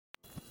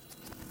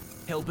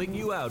helping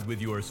you out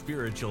with your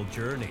spiritual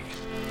journey,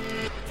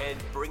 and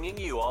bringing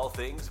you all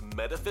things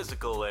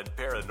metaphysical and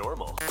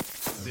paranormal.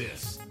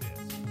 This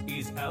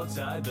is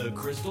Outside the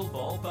Crystal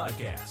Ball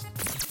Podcast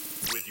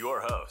with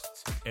your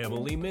hosts,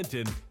 Emily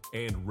Minton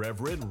and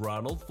Reverend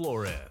Ronald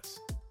Flores.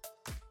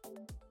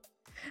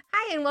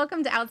 Hi, and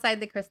welcome to Outside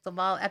the Crystal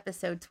Ball,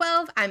 episode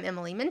 12. I'm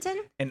Emily Minton.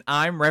 And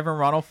I'm Reverend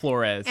Ronald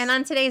Flores. And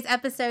on today's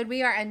episode,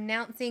 we are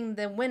announcing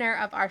the winner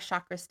of our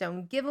Chakra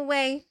Stone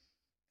giveaway,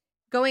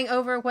 going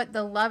over what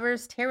the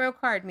Lover's Tarot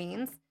card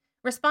means,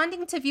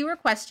 responding to viewer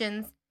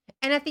questions,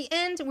 and at the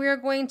end, we're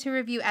going to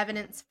review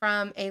evidence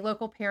from a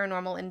local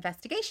paranormal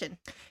investigation.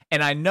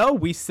 And I know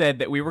we said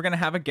that we were going to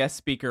have a guest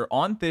speaker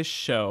on this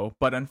show,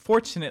 but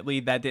unfortunately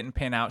that didn't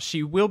pan out.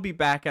 She will be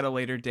back at a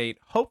later date,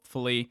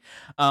 hopefully.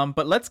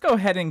 But let's go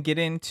ahead and get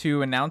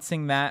into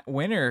announcing that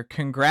winner.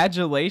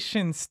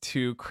 Congratulations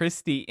to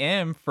Christy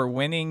M. for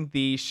winning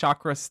the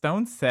Chakra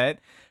Stone set.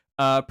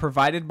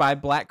 Provided by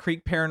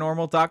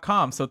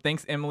BlackCreekParanormal.com. So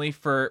thanks, Emily,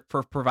 for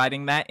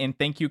providing that. And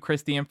thank you,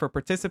 Christy M., for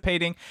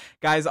participating.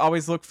 Guys,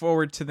 always look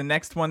forward to the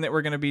next one that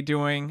we're going to be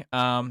doing.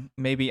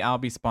 Maybe I'll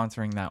be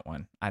sponsoring that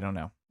one. I don't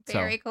know.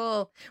 Very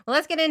cool. Well,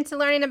 let's get into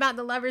learning about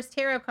the Lover's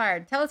Tarot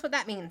card. Tell us what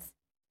that means.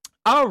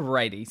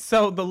 Alrighty.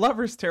 So the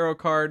Lover's Tarot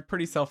card,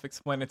 pretty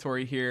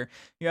self-explanatory here.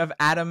 You have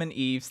Adam and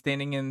Eve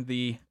standing in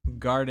the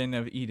Garden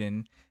of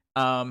Eden.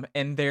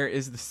 And there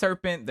is the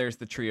serpent, there's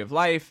the tree of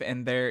life,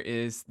 and there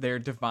is their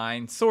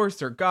divine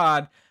source or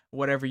God,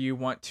 whatever you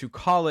want to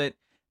call it.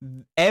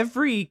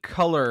 Every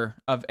color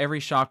of every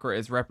chakra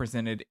is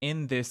represented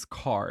in this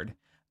card.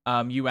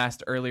 You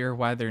asked earlier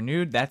why they're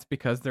nude. That's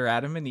because they're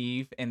Adam and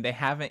Eve, and they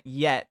haven't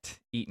yet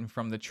eaten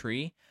from the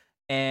tree.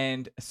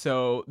 And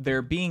so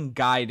they're being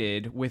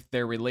guided with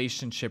their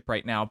relationship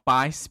right now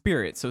by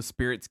spirit. So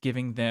spirit's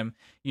giving them,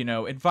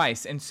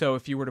 advice. And so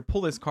if you were to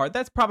pull this card,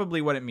 that's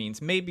probably what it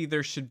means. Maybe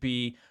there should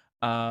be,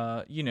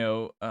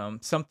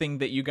 something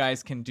that you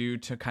guys can do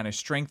to kind of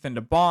strengthen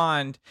the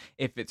bond.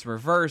 If it's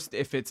reversed,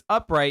 if it's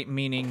upright,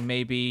 meaning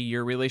maybe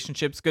your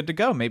relationship's good to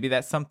go. Maybe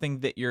that's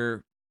something that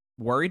you're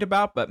worried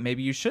about, but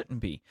maybe you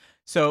shouldn't be.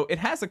 So it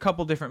has a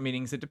couple different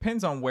meanings. It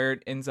depends on where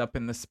it ends up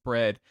in the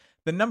spread.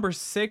 The number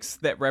 6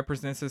 that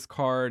represents this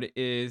card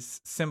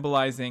is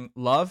symbolizing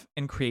love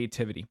and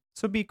creativity.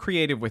 So be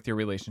creative with your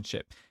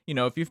relationship.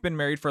 If you've been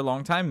married for a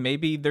long time,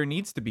 maybe there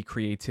needs to be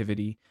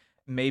creativity.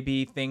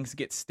 Maybe things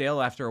get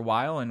stale after a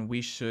while and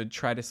we should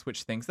try to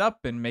switch things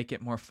up and make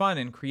it more fun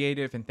and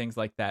creative and things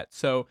like that.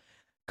 So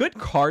good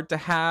card to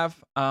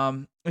have.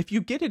 If you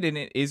get it and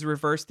it is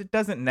reversed, it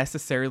doesn't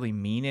necessarily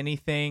mean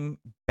anything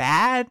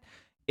bad.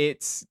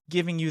 It's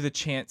giving you the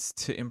chance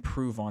to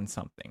improve on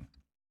something.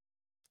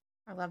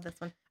 I love this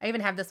one. I even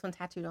have this one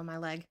tattooed on my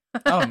leg.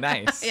 Oh,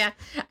 nice. Yeah,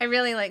 I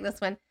really like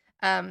this one.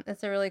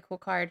 It's a really cool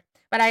card.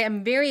 But I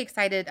am very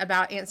excited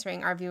about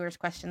answering our viewers'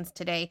 questions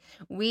today.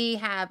 We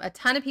have a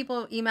ton of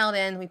people emailed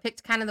in. We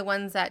picked kind of the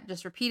ones that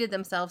just repeated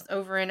themselves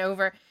over and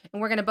over,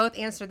 and we're going to both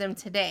answer them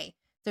today.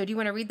 So do you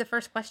want to read the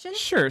first question?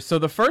 Sure. So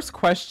the first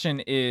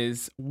question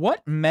is,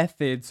 what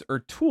methods or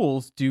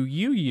tools do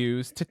you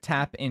use to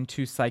tap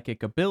into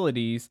psychic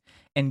abilities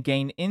and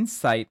gain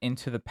insight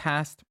into the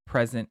past,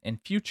 present, and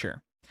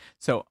future?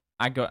 So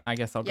I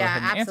guess I'll go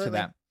ahead and answer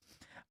that.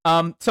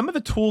 Some of the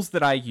tools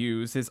that I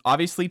use is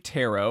obviously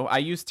tarot. I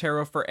use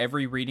tarot for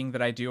every reading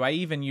that I do. I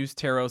even use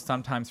tarot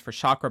sometimes for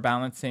chakra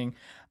balancing.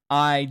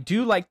 I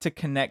do like to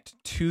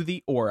connect to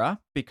the aura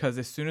because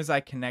as soon as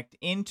I connect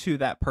into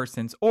that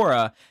person's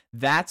aura,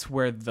 that's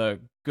where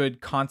the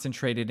good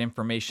concentrated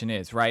information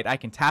is, right? I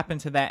can tap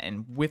into that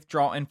and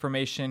withdraw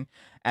information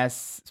as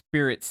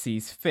spirit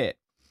sees fit.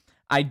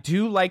 I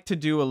do like to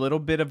do a little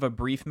bit of a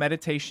brief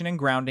meditation and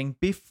grounding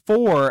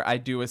before I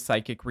do a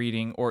psychic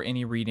reading or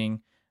any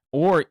reading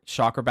or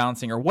chakra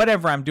balancing or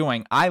whatever I'm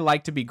doing. I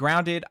like to be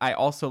grounded. I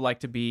also like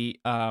to be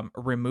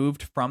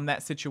removed from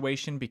that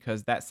situation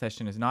because that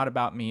session is not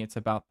about me. It's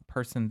about the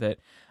person that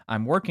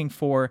I'm working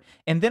for.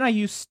 And then I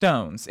use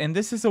stones. And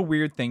this is a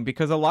weird thing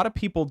because a lot of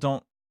people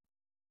don't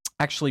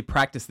actually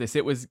practice this.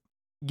 It was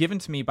given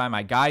to me by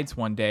my guides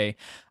one day.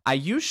 I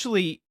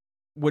usually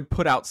would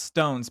put out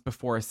stones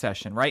before a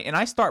session, right? And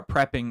I start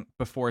prepping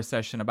before a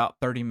session about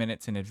 30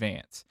 minutes in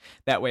advance.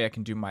 That way I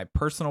can do my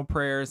personal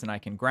prayers and I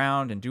can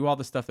ground and do all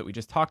the stuff that we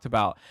just talked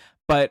about.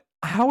 But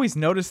I always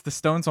notice the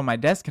stones on my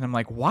desk and I'm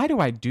like, why do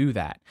I do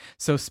that?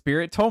 So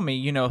Spirit told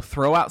me,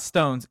 throw out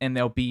stones and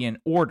they'll be in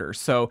order.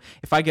 So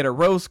if I get a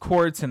rose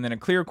quartz and then a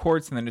clear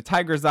quartz and then a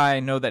tiger's eye, I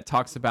know that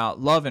talks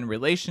about love and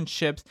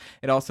relationships.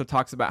 It also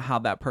talks about how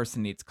that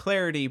person needs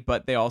clarity,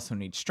 but they also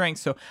need strength.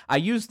 So I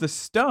use the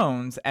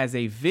stones as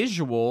a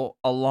visual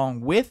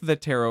along with the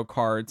tarot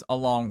cards,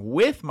 along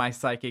with my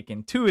psychic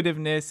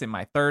intuitiveness and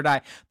my third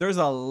eye. There's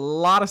a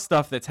lot of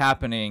stuff that's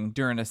happening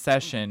during a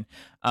session.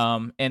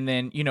 And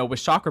then,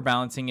 with chakra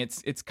balancing,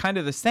 it's kind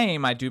of the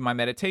same. I do my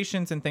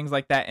meditations and things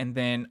like that. And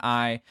then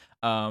I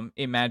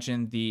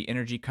imagine the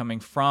energy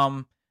coming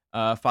from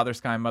Father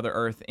Sky, Mother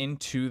Earth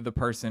into the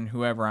person,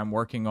 whoever I'm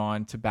working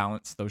on, to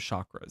balance those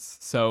chakras.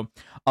 So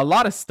a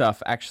lot of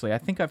stuff, actually. I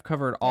think I've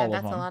covered all of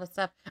them. That's a lot of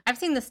stuff. I've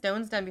seen the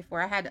stones done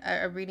before. I had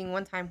a reading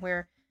one time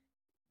where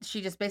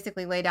she just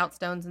basically laid out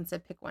stones and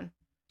said, pick one.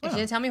 And she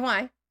didn't tell me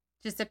why.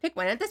 She just said, pick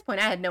one. And at this point,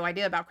 I had no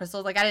idea about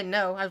crystals. Like, I didn't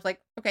know. I was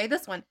like, okay,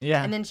 this one.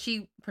 Yeah. And then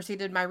she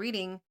proceeded my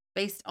reading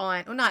based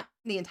on, well, not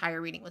the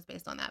entire reading was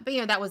based on that,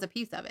 but, that was a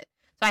piece of it.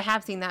 So I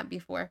have seen that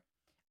before.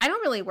 I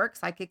don't really work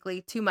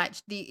psychically too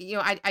much.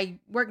 I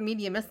work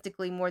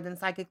mediumistically more than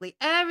psychically.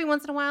 Every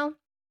once in a while,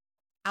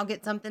 I'll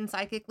get something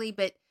psychically,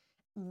 but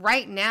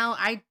right now,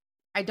 I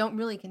don't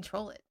really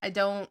control it. I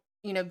don't,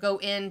 go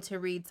in to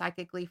read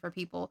psychically for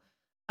people.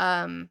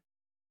 I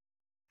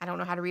don't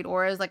know how to read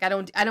auras. Like I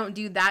don't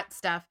do that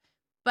stuff,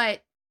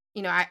 but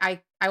I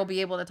will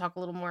be able to talk a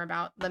little more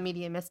about the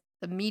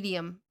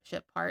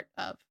mediumship part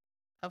of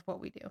what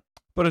we do.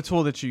 But a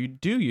tool that you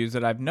do use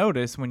that I've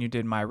noticed when you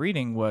did my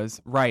reading was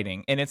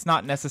writing, and it's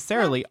not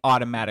necessarily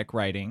automatic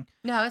writing.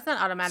 No, it's not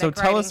automatic. So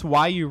tell us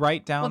why you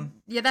write down. Well,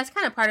 yeah, that's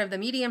kind of part of the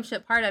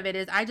mediumship part of it.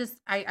 Is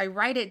I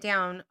write it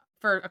down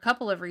for a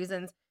couple of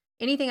reasons.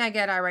 Anything I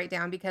get, I write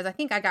down, because I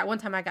think one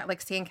time I got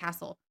like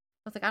sandcastle.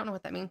 I was like, I don't know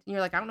what that means. And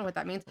you're like, I don't know what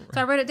that means.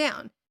 So I wrote it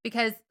down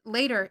because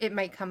later it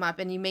might come up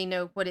and you may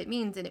know what it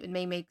means and it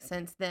may make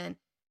sense then.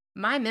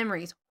 My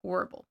memory is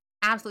horrible,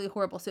 absolutely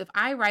horrible. So if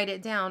I write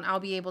it down, I'll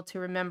be able to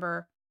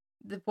remember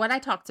what I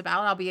talked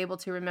about. I'll be able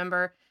to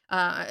remember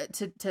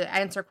to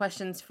answer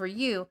questions for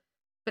you,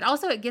 but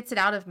also it gets it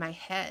out of my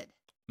head.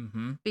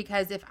 Mm-hmm.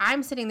 Because if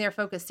I'm sitting there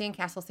focused,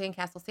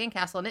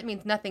 sandcastle, and it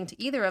means nothing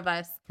to either of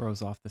us,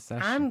 throws off the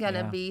session. I'm going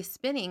to be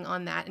spinning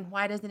on that. And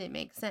why doesn't it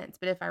make sense?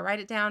 But if I write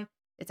it down,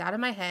 it's out of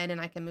my head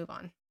and I can move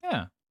on.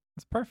 Yeah,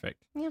 that's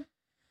perfect. Yeah.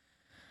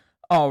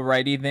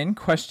 Alrighty then.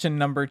 Question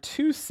number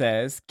 2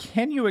 says,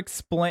 can you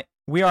explain...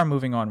 We are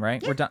moving on,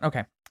 right? Yeah. We're done.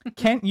 Okay.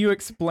 Can you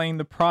explain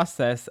the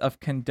process of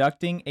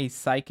conducting a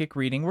psychic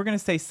reading? We're going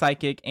to say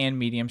psychic and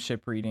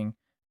mediumship reading.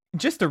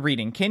 Just a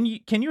reading. Can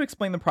you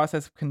explain the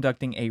process of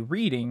conducting a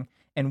reading,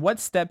 and what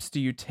steps do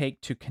you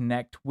take to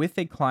connect with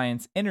a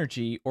client's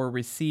energy or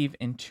receive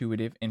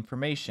intuitive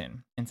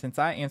information? And since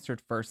I answered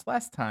first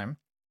last time,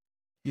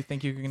 you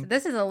think you can... So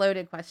this is a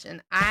loaded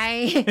question.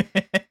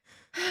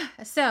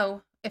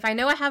 So if I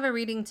know I have a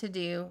reading to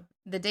do,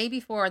 the day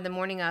before or the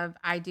morning of,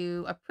 I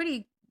do a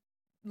pretty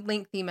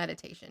lengthy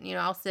meditation.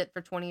 I'll sit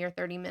for 20 or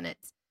 30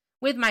 minutes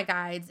with my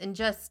guides and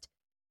just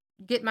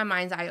get my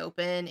mind's eye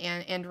open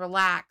and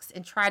relax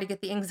and try to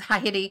get the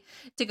anxiety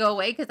to go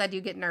away, because I do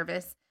get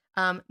nervous.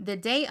 The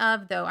day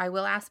of, though, I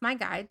will ask my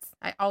guides.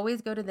 I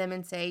always go to them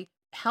and say,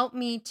 help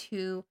me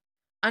to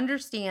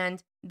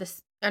understand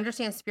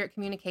spirit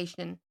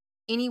communication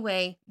any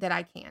way that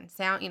I can.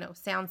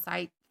 Sound,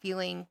 sight,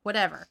 feeling,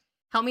 whatever.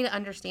 Help me to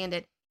understand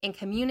it and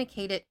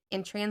communicate it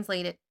and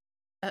translate it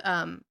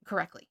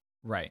correctly.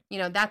 Right.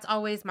 That's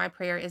always my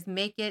prayer, is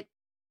make it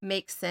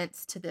make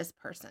sense to this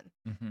person.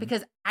 Mm-hmm.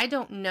 Because I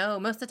don't know,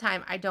 most of the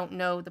time, I don't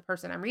know the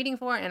person I'm reading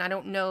for, and I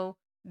don't know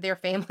their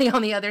family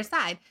on the other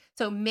side.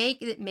 So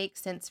make it make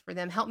sense for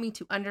them. Help me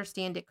to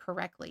understand it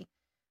correctly.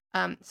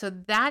 So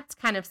that's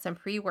kind of some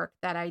pre-work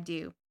that I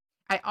do.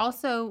 I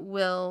also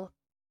will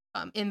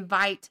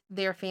invite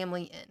their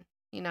family in.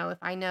 If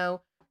I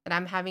know that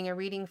I'm having a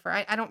reading for,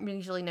 I don't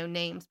usually know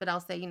names, but I'll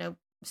say,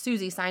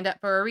 Susie signed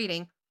up for a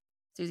reading.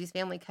 Susie's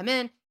family, come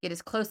in, get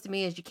as close to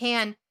me as you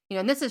can.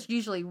 And this is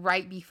usually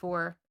right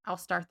before I'll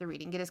start the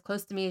reading. Get as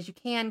close to me as you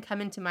can. Come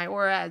into my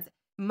aura as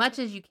much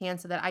as you can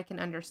so that I can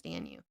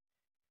understand you.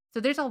 So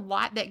there's a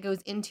lot that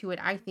goes into it,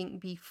 I think,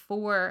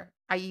 before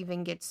I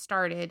even get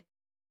started.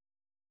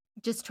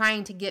 Just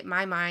trying to get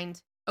my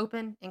mind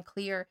open and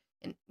clear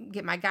and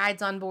get my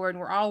guides on board.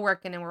 We're all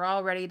working and we're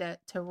all ready to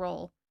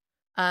roll.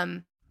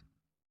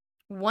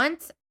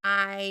 Once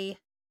I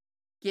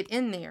get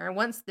in there,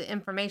 once the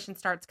information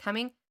starts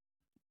coming,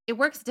 it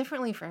works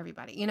differently for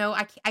everybody.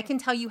 I can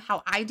tell you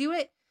how I do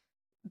it,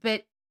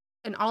 but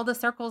in all the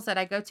circles that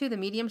I go to, the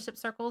mediumship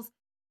circles,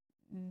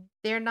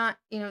 they're not,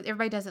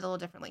 everybody does it a little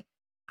differently.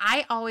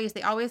 They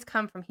always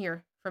come from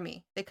here for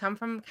me. They come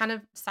from kind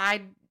of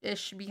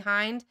side-ish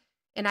behind,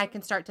 and I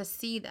can start to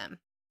see them.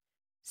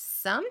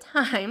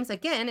 Sometimes,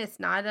 again, it's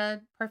not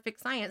a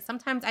perfect science.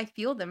 Sometimes I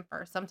feel them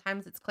first.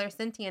 Sometimes it's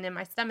clairsentient in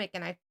my stomach,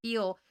 and I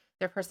feel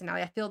their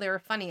personality. I feel they were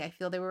funny. I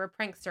feel they were a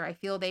prankster. I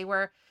feel they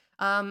were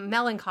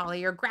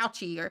melancholy or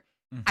grouchy, or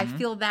I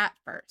feel that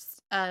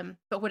first.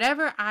 But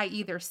whatever I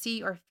either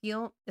see or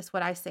feel is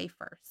what I say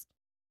first.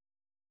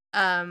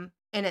 And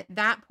at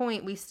that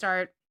point we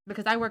start,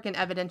 because I work in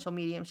evidential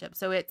mediumship.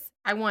 So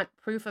I want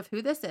proof of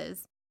who this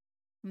is.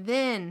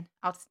 Then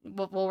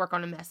we'll work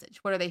on a message.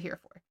 What are they here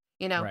for?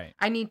 Right.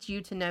 I need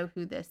you to know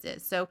who this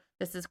is. So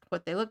this is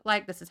what they look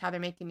like. This is how they're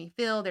making me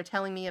feel. They're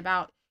telling me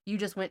about, you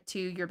just went to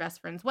your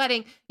best friend's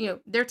wedding.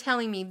 They're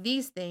telling me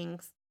these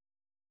things.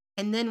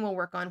 And then we'll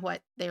work on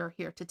what they're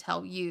here to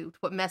tell you,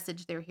 what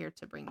message they're here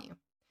to bring you.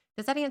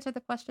 Does that answer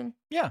the question?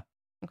 Yeah.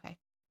 Okay.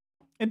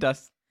 It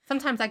does.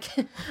 Sometimes I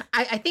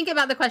think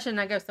about the question and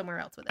I go somewhere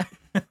else with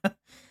it.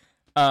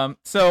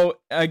 So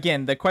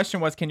again, the question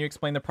was, can you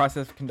explain the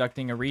process of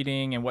conducting a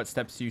reading and what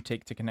steps do you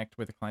take to connect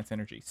with a client's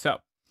energy? So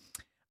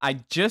I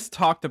just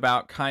talked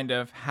about kind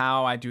of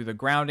how I do the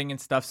grounding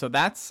and stuff. So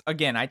that's,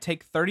 again, I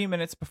take 30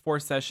 minutes before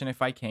session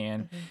if I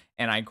can,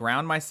 and I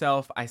ground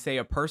myself. I say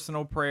a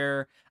personal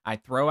prayer. I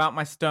throw out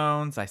my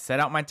stones. I set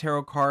out my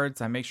tarot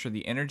cards. I make sure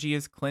the energy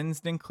is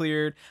cleansed and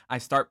cleared. I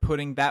start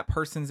putting that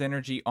person's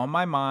energy on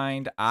my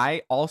mind.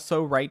 I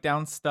also write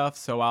down stuff.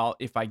 So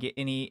if I get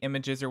any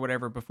images or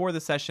whatever before the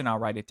session, I'll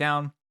write it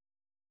down.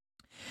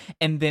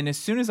 And then as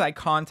soon as I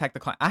contact the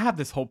client, I have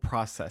this whole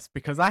process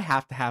because I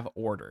have to have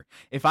order.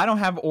 If I don't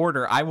have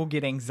order, I will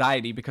get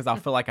anxiety because I'll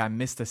feel like I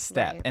missed a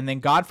step. Right. And then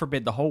God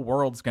forbid the whole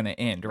world's going to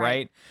end,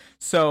 right?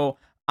 So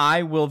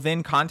I will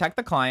then contact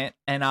the client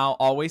and I'll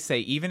always say,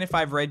 even if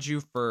I've read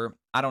you for,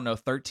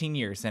 13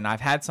 years, and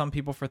I've had some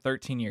people for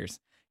 13 years,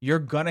 you're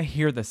going to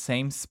hear the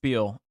same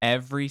spiel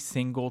every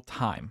single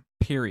time.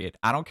 Period.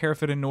 I don't care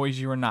if it annoys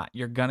you or not.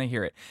 You're going to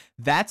hear it.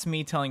 That's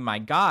me telling my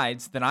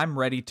guides that I'm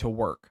ready to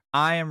work.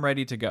 I am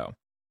ready to go.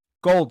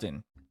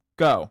 Golden,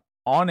 go.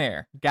 On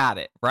air. Got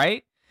it.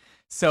 Right?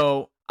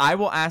 So I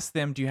will ask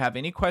them, do you have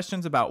any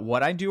questions about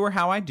what I do or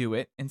how I do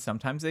it? And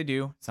sometimes they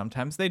do.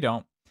 Sometimes they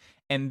don't.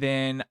 And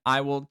then I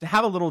will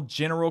have a little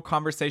general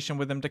conversation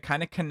with them to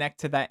kind of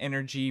connect to that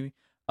energy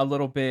a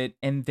little bit.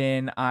 And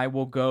then I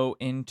will go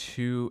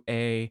into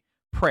a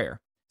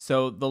prayer.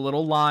 So the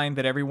little line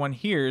that everyone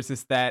hears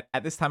is that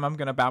at this time, I'm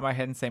going to bow my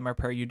head and say my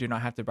prayer. You do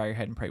not have to bow your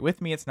head and pray with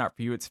me. It's not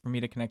for you. It's for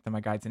me to connect to my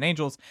guides and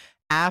angels.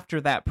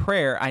 After that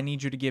prayer, I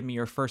need you to give me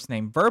your first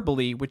name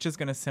verbally, which is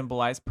going to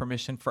symbolize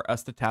permission for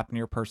us to tap into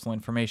your personal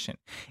information.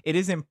 It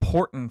is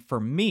important for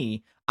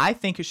me. I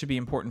think it should be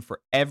important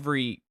for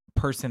every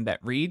person that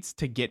reads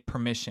to get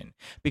permission,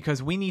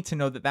 because we need to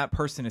know that that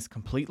person is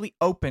completely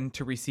open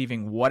to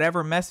receiving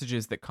whatever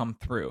messages that come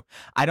through.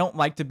 I don't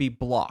like to be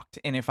blocked.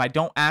 And if I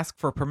don't ask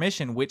for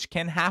permission, which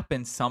can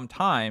happen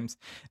sometimes,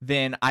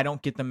 then I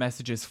don't get the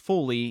messages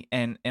fully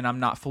and I'm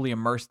not fully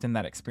immersed in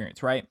that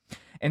experience, right?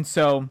 And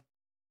so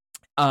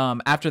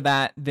after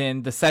that,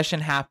 then the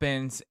session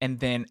happens. And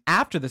then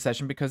after the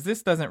session, because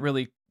this doesn't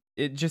really,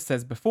 it just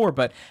says before,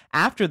 but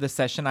after the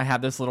session, I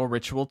have this little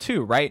ritual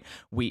too, right?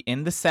 We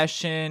end the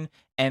session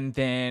and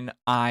then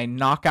I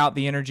knock out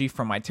the energy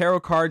from my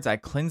tarot cards. I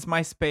cleanse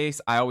my space.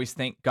 I always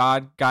thank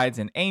God, guides,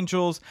 and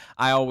angels.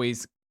 I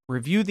always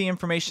review the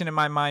information in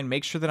my mind,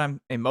 make sure that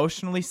I'm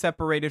emotionally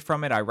separated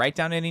from it. I write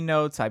down any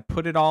notes. I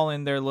put it all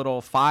in their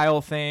little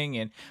file thing.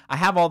 And I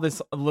have all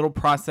this little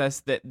process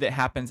that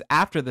happens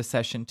after the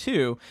session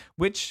too,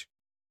 which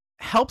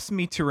helps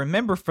me to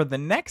remember for the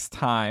next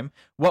time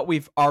what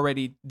we've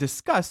already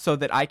discussed so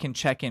that I can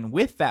check in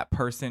with that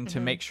person to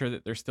make sure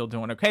that they're still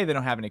doing okay. They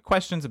don't have any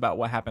questions about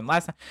what happened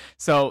last time.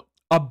 So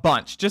a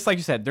bunch, just like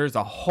you said, there's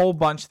a whole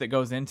bunch that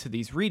goes into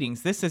these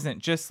readings. This isn't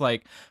just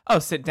like, oh,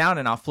 sit down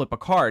and I'll flip a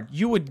card.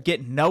 You would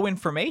get no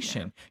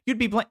information. You'd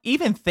be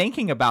even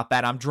thinking about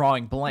that. I'm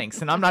drawing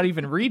blanks and I'm not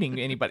even reading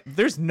anybody.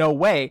 There's no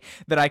way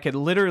that I could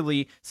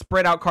literally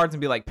spread out cards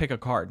and be like, pick a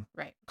card.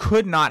 Right.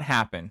 Could not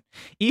happen.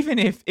 Even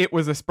if it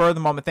was a spur of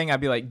the moment thing,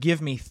 I'd be like,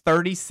 give me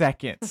 30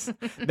 seconds.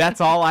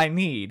 That's all I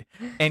need.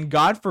 And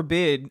God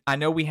forbid, I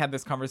know we had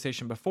this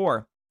conversation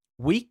before.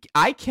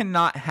 I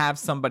cannot have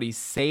somebody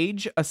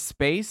sage a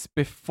space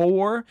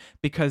before,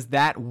 because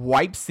that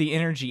wipes the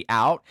energy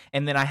out,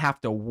 and then I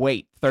have to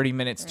wait 30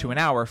 minutes to an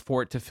hour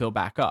for it to fill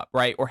back up,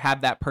 right? Or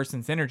have that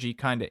person's energy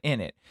kind of in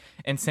it.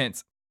 And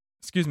since,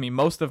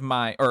 most of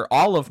my, or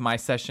all of my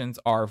sessions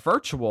are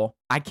virtual,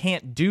 I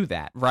can't do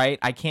that, right?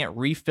 I can't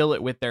refill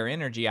it with their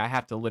energy. I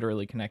have to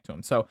literally connect to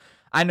them. So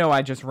I know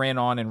I just ran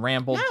on and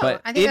rambled,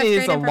 but I think it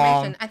is a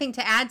long. I think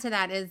to add to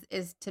that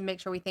is to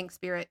make sure we thank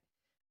Spirit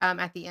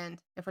at the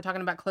end. If we're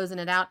talking about closing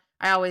it out,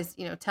 I always,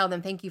 tell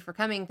them, thank you for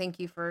coming. Thank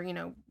you for,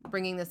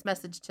 bringing this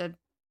message to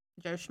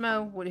Joe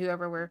Schmo,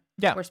 whoever we're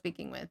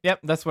speaking with. Yep.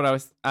 That's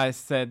what I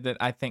said, that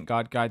I thank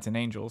God, guides, and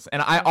angels.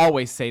 And I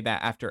always say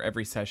that after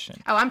every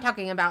session. Oh, I'm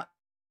talking about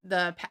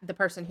the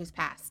person who's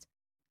passed.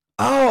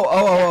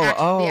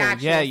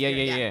 Yeah.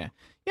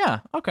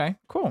 Okay,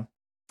 cool.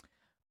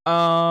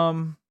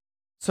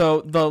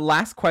 So the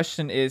last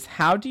question is,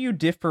 how do you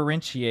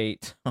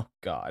differentiate,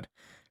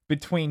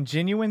 between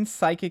genuine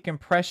psychic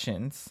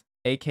impressions,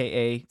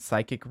 aka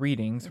psychic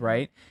readings,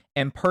 right,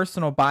 and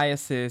personal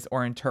biases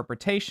or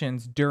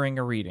interpretations during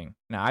a reading?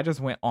 Now, I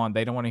just went on.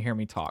 They don't want to hear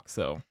me talk,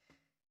 so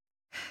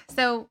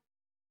the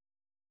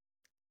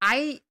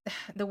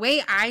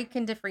way I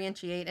can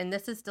differentiate, and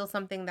this is still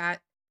something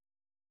that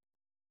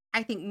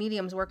I think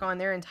mediums work on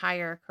their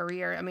entire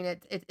career. I mean,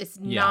 it's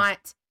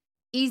not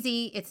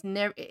easy. It's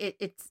never.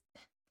 It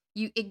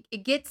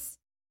gets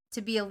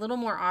to be a little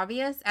more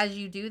obvious as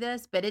you do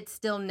this, but it's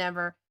still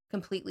never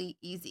completely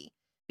easy,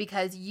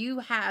 because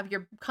you're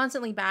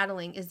constantly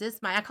battling. Is this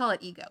I call it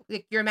ego,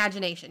 like your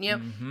imagination,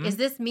 is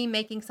this me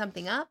making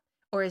something up,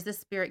 or is this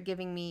Spirit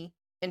giving me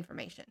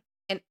information?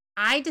 And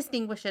I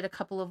distinguish it a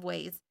couple of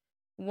ways.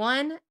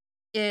 One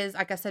is,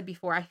 like I said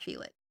before, I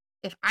feel it.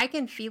 If I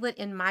can feel it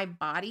in my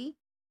body,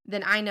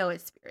 then I know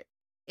it's Spirit.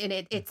 And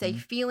it's a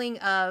feeling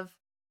of,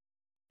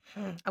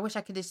 I wish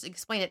I could just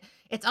explain it.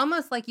 It's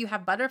almost like you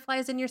have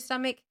butterflies in your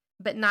stomach,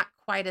 but not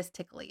quite as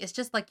tickly. It's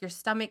just like your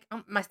stomach,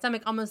 my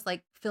stomach almost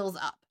like fills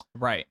up.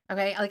 Right.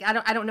 Okay. Like I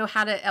don't know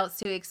how to else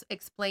to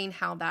explain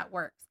how that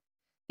works.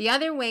 The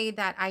other way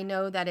that I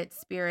know that it's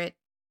spirit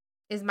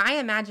is my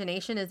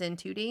imagination is in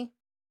 2D.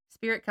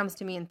 Spirit comes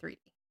to me in 3D.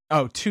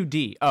 Oh,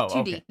 2D. Oh, 2D.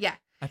 okay. Yeah.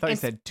 I thought you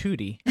said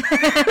 2D.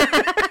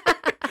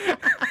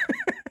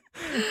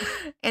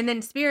 And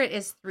then spirit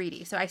is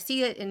 3D. So I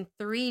see it in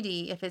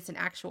 3D if it's an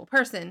actual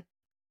person,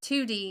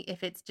 2D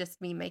if it's just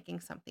me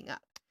making something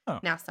up. Oh.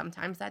 Now,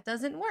 sometimes that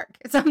doesn't work.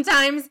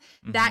 Sometimes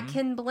that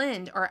can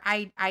blend, or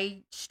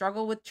I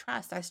struggle with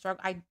trust.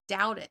 I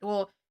doubt it.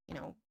 Well,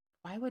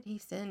 why would he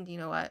send,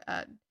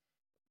 a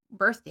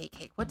birthday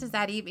cake? What does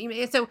that even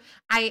mean? So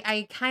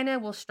I kind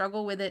of will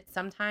struggle with it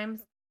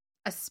sometimes,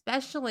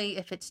 especially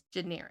if it's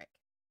generic.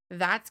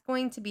 That's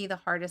going to be the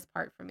hardest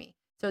part for me.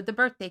 So the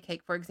birthday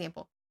cake, for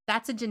example,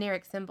 that's a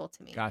generic symbol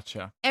to me.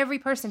 Gotcha. Every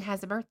person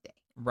has a birthday.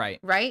 Right.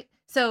 Right?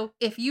 So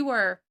if you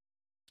are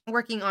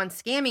working on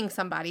scamming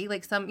somebody,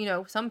 like some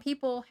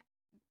people have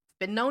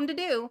been known to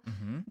do,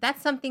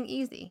 that's something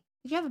easy.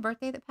 Did you have a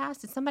birthday that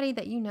passed? Did somebody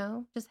that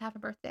just have a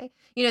birthday?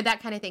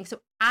 That kind of thing. So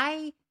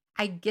I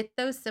get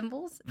those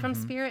symbols from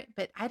spirit,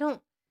 but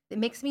it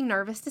makes me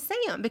nervous to say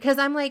them because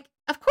I'm like,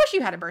 of course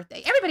you had a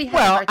birthday. Everybody has a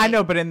birthday. Well, I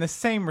know, but in the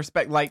same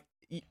respect, like,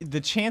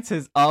 the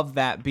chances of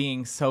that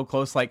being so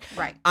close, like,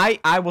 right.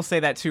 I will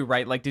say that too,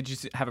 right? Like, did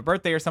you have a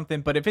birthday or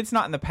something? But if it's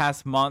not in the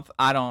past month,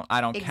 I don't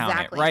count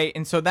it, right?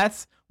 And so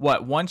that's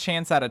what, one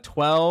chance out of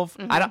 12.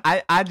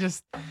 I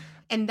just.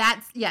 And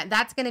that's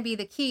going to be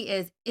the key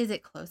is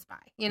it close by,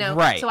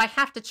 Right. So I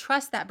have to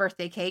trust that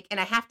birthday cake and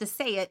I have to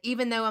say it,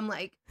 even though I'm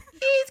like,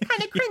 it's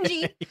kind of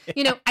cringy,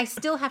 yeah. I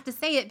still have to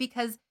say it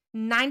because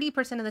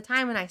 90% of the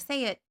time when I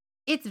say it,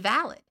 it's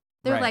valid.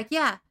 They're right. like,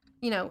 yeah.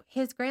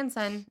 His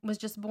grandson was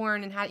just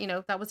born and had,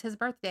 that was his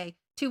birthday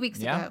 2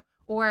 weeks ago.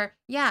 Or,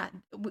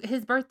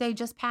 his birthday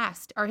just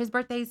passed, or his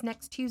birthday's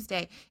next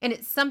Tuesday. And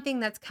it's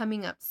something that's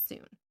coming up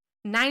soon.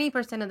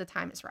 90% of the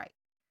time is right.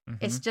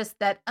 It's just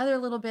that other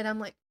little bit, I'm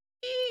like,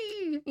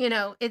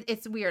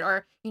 it's weird.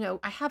 Or,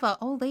 I have an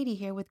old lady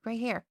here with gray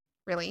hair.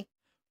 Really?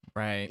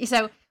 Right.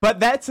 So,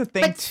 but that's the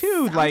thing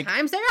too. Like,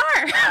 sometimes there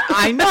are.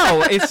 I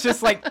know. It's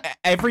just like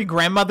every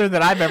grandmother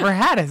that I've ever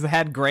had has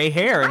had gray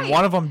hair, and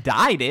one of them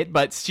dyed it,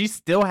 but she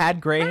still had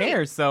gray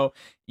hair. So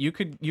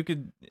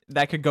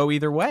that could go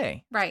either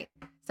way. Right.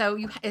 So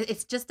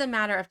it's just a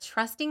matter of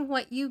trusting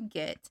what you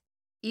get,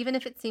 even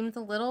if it seems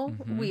a little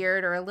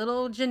weird or a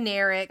little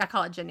generic. I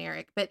call it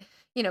generic, but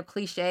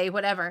cliche,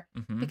 whatever,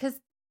 because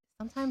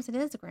sometimes it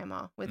is a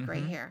grandma with gray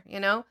hair,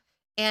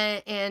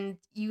 and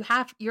you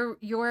have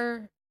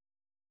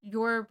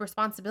your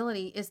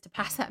responsibility is to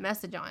pass that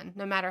message on,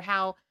 no matter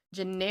how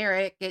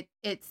generic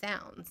it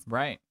sounds.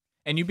 Right.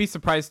 And you'd be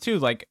surprised too,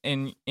 like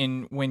in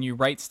when you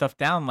write stuff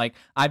down, like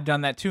I've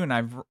done that too, and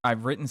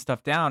I've written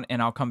stuff down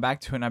and I'll come back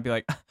to it and I'll be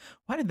like,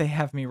 why did they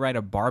have me write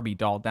a Barbie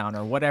doll down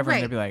or whatever?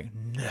 Right. And they'll be like,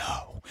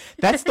 no.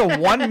 That's the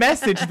one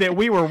message that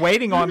we were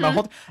waiting on the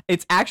whole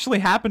It's actually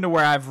happened to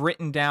where I've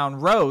written down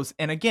Rose,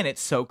 and again,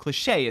 it's so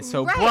cliche, it's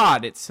so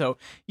broad, it's so,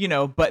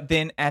 but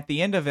then at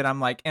the end of it,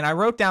 I'm like, and I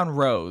wrote down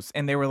Rose,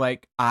 and they were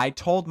like, I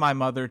told my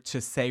mother to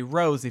say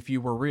Rose if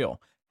you were real.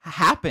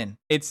 Happen.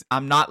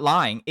 I'm not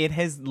lying. It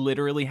has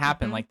literally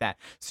happened like that.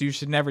 So you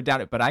should never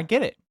doubt it. But I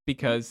get it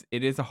because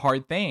it is a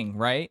hard thing,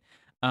 right?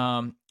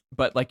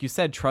 But like you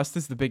said, trust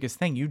is the biggest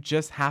thing. You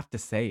just have to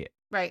say it.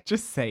 Right.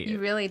 Just say it. You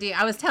really do.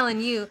 I was telling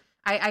you,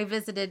 I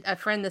visited a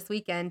friend this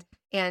weekend,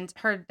 and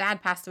her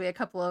dad passed away a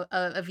couple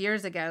of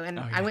years ago. And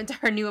I went to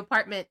her new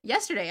apartment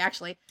yesterday,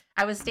 actually.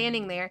 I was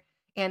standing there.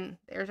 And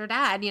there's her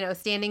dad,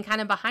 standing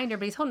kind of behind her,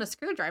 but he's holding a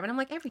screwdriver. And I'm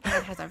like, every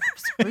dad has a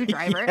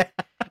screwdriver. Yeah.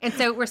 And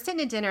so we're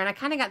sitting at dinner, and I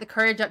kind of got the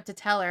courage up to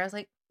tell her. I was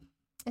like,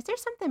 is there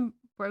something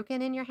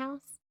broken in your house?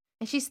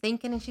 And she's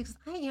thinking, and she's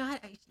like, I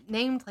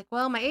named, like,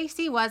 well, my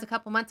AC was a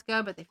couple months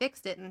ago, but they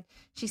fixed it. And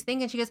she's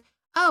thinking, she goes,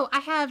 oh,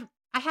 I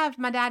have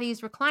my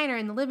daddy's recliner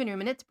in the living room,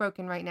 and it's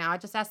broken right now. I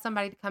just asked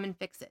somebody to come and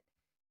fix it.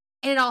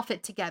 And it all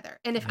fit together.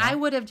 And if I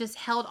would have just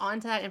held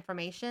on to that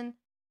information,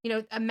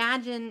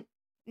 imagine...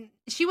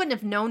 she wouldn't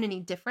have known any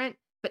different,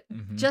 but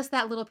just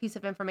that little piece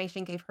of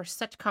information gave her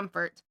such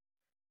comfort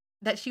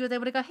that she was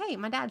able to go, hey,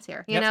 my dad's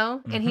here,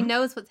 and he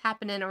knows what's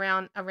happening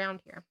around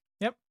here.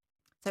 Yep.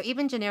 So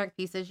even generic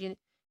pieces, you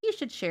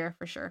should share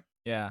for sure.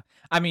 Yeah.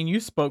 I mean, you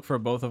spoke for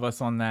both of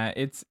us on that.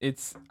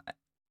 It's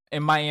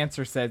and my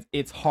answer says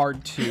it's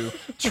hard to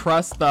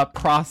trust the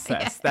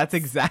process. Yes. That's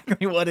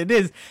exactly what it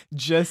is.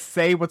 Just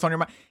say what's on your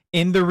mind.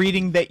 In the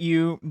reading that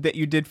you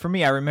did for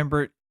me, I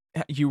remember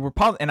you were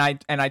and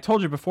I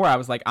told you before, I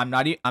was like, I'm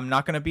not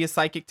going to be a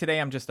psychic today.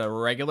 I'm just a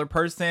regular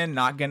person,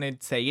 not going to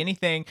say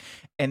anything.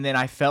 And then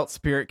I felt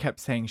spirit kept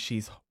saying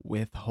she's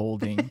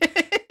withholding.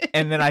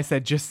 And then I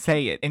said, just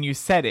say it. And you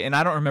said it. And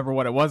I don't remember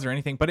what it was or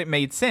anything, but it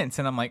made sense.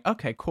 And I'm like,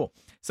 okay, cool.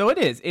 So it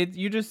is.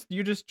 You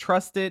just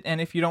trust it.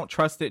 And if you don't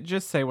trust it,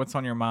 just say what's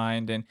on your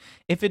mind. And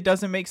if it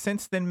doesn't make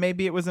sense, then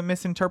maybe it was a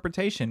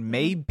misinterpretation.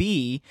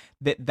 Maybe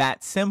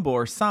that symbol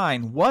or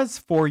sign was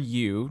for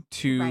you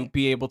to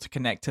be able to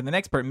connect to the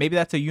next person. Maybe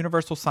that's a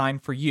universal sign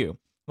for you.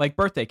 Like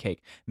birthday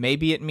cake.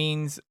 Maybe it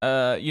means,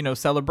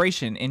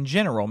 celebration in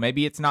general.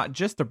 Maybe it's not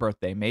just a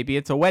birthday. Maybe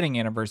it's a wedding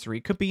anniversary.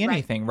 It could be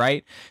anything,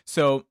 right?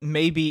 So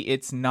maybe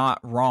it's not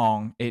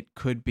wrong. It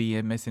could be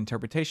a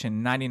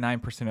misinterpretation.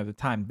 99% of the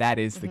time, that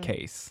is the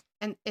case.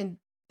 And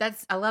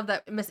I love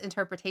that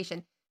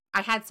misinterpretation.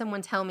 I had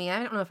someone tell me,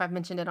 I don't know if I've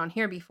mentioned it on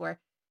here before,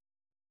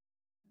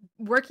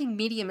 working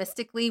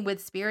mediumistically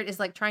with spirit is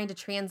like trying to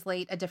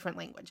translate a different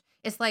language.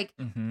 It's like,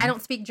 I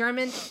don't speak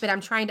German, but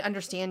I'm trying to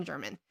understand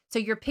German. So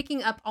you're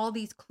picking up all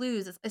these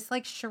clues. It's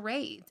like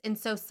charades. And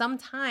so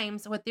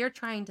sometimes what they're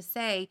trying to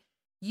say,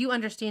 you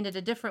understand it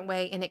a different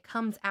way and it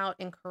comes out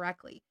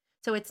incorrectly.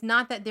 So it's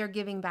not that they're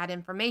giving bad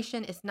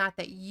information. It's not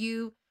that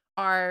you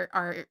are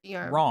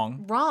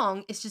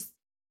wrong. It's just,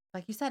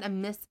 like you said, a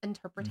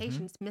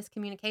misinterpretation, it's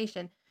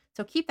miscommunication.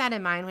 So keep that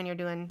in mind when you're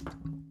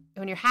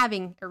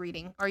having a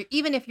reading, or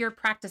even if you're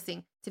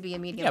practicing to be a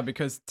medium. Yeah,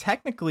 because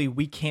technically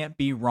we can't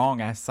be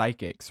wrong as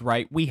psychics,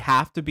 right? We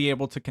have to be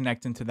able to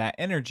connect into that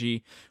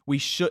energy. We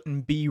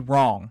shouldn't be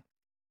wrong.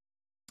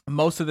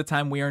 Most of the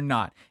time we are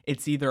not.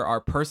 It's either our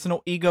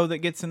personal ego that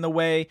gets in the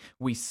way.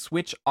 We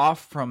switch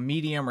off from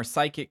medium or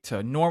psychic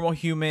to normal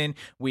human.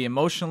 We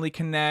emotionally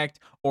connect,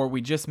 or we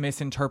just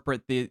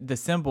misinterpret the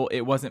symbol.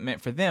 It wasn't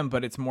meant for them,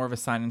 but it's more of a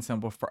sign and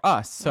symbol for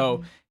us.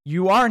 So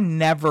you are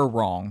never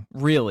wrong,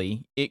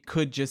 really. It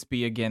could just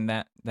be, again,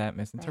 that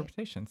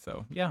misinterpretation. Right.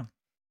 So, yeah.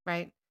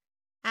 Right.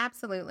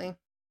 Absolutely.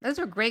 Those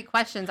are great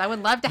questions. I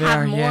would love to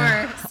have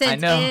more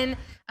sent in.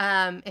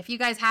 If you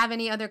guys have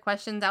any other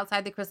questions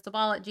outside the crystal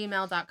ball at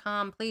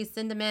gmail.com, please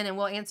send them in and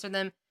we'll answer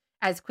them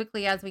as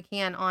quickly as we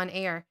can on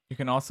air. You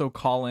can also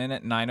call in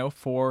at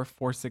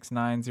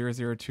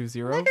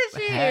 904-469-0020. Look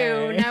at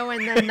you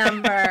knowing the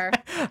number.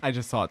 I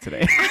just saw it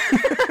today.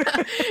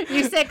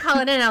 You said call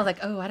it in. And I was like,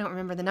 oh, I don't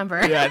remember the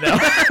number. Yeah, I know.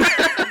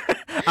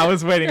 I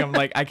was waiting. I'm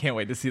like, I can't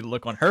wait to see the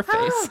look on her face.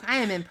 Oh, I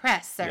am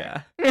impressed,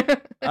 sir. Yeah.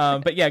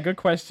 But yeah, good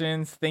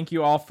questions. Thank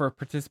you all for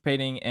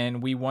participating,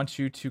 and we want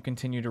you to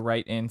continue to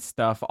write in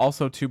stuff.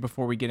 Also, too,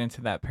 before we get into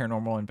that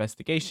paranormal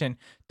investigation,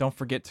 don't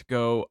forget to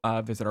go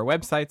visit our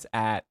websites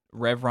at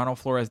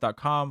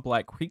revronaldflores.com,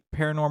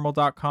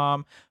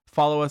 blackcreekparanormal.com.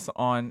 Follow us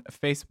on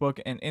Facebook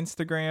and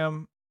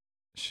Instagram.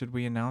 Should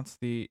we announce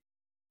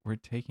we're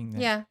taking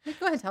that? Yeah,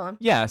 go ahead, tell them.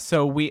 Yeah,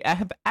 so we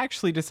have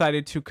actually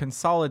decided to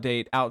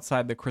consolidate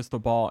outside the crystal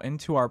ball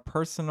into our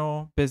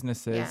personal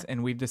businesses,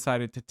 and we've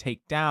decided to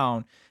take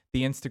down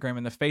the Instagram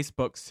and the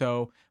Facebook.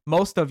 So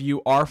most of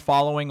you are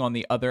following on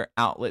the other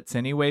outlets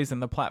anyways in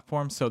the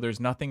platform, so there's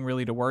nothing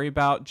really to worry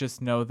about.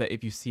 Just know that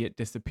if you see it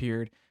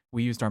disappeared,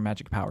 we used our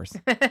magic powers.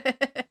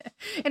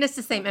 And it's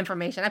the same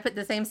information. I put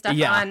the same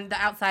stuff on the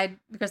Outside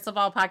Crystal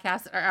Ball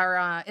podcast or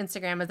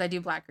Instagram as I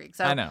do Black Creek.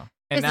 So I know.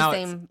 And now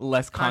it's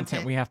less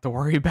content we have to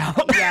worry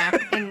about. Yeah.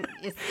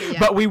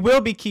 But we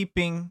will be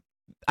keeping,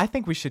 I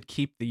think we should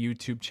keep the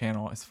YouTube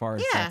channel as far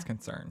as that's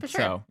concerned. For sure.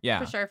 So,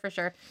 yeah. For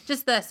sure.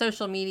 Just the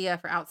social media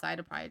for Outside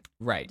will probably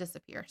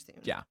disappear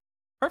soon. Yeah.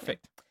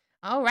 Perfect.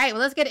 All right.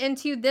 Well, let's get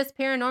into this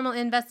paranormal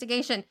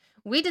investigation.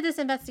 We did this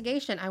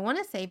investigation, I want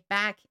to say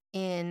back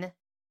in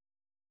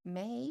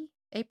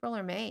April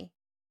or May,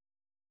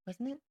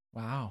 wasn't it?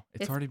 Wow.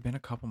 It's already been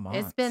a couple months.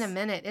 It's been a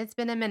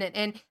minute.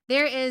 And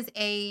there is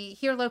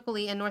here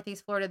locally in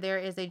Northeast Florida, there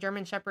is a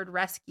German Shepherd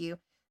rescue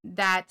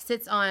that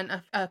sits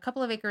on a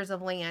couple of acres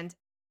of land.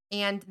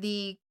 And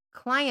the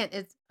client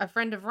is a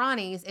friend of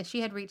Ronnie's, and she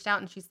had reached out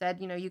and she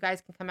said, you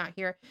guys can come out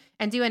here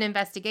and do an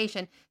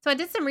investigation. So I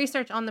did some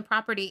research on the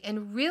property,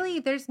 and really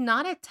there's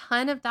not a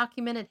ton of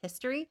documented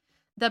history.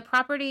 The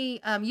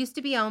property used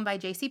to be owned by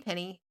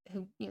JCPenney,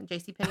 who,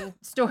 JCPenney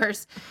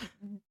stores.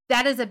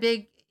 That is a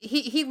big...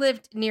 He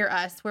lived near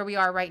us where we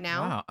are right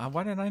now. Wow.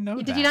 Why didn't I know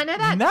that? Did you not know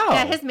that? No.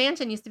 Yeah, his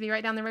mansion used to be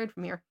right down the road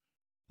from here.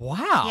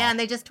 Wow. Yeah, and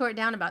they just tore it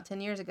down about 10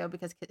 years ago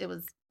because it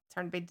was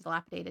starting to be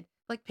dilapidated.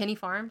 Like Penny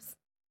Farms.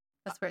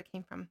 That's where it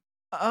came from.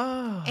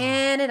 Oh.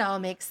 And it all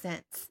makes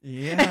sense.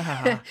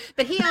 Yeah.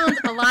 But he owns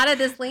a lot of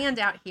this land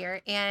out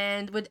here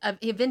and would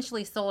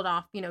eventually sold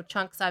off,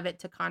 chunks of it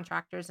to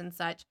contractors and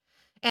such.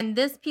 And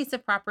this piece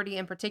of property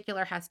in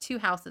particular has two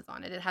houses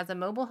on it. It has a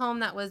mobile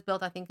home that was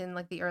built, I think, in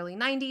like the early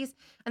 90s.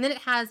 And then it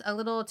has a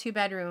little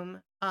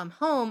 2-bedroom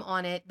home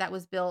on it that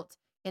was built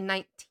in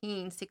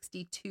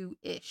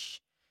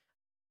 1962-ish.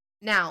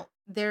 Now,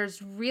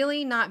 there's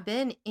really not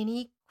been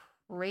any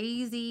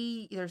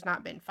there's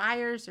not been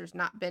fires, there's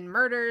not been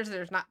murders,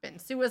 there's not been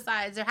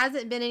suicides. There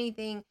hasn't been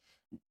anything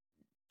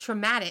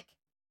traumatic.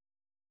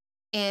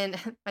 And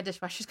my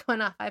dishwasher's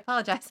going off. I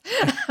apologize.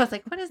 I was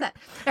like, what is that?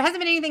 There hasn't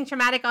been anything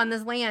traumatic on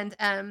this land.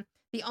 The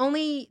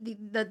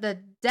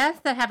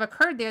deaths that have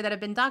occurred there that have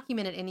been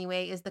documented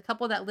anyway is the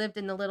couple that lived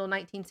in the little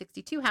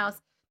 1962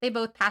 house. They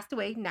both passed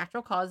away,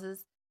 natural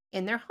causes,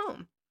 in their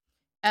home.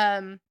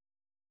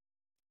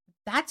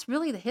 that's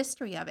really the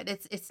history of it.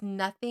 It's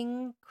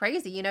nothing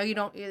crazy.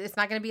 It's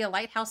not going to be a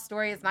lighthouse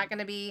story. It's not going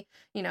to be,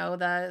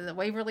 the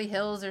Waverly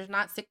Hills. There's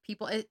not sick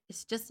people.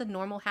 It's just a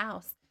normal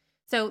house.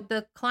 So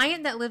the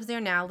client that lives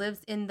there now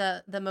lives in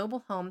the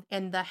mobile home,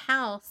 and the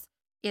house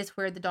is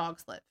where the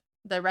dogs live.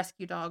 The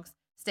rescue dogs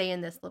stay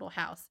in this little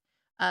house.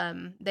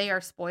 They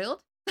are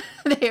spoiled.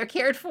 They are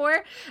cared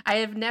for. I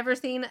have never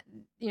seen,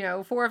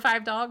 4 or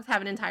 5 dogs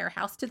have an entire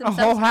house to themselves.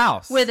 A whole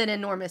house. With an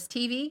enormous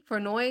TV for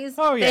noise.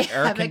 Oh, yeah.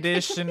 Air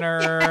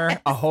conditioner,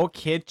 Yes. a whole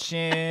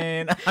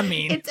kitchen. I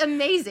mean. It's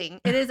amazing.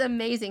 It is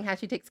amazing how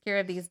she takes care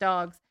of these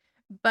dogs.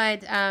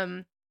 But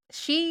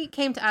she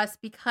came to us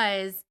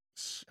because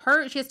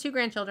she has 2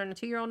 grandchildren, a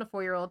 2-year-old and a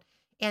 4-year-old,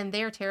 and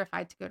they're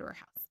terrified to go to her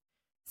house.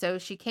 So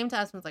she came to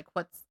us and was like,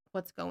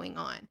 what's going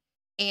on?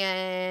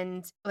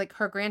 And like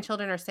her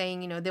grandchildren are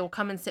saying, they will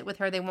come and sit with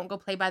her. They won't go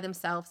play by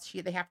themselves.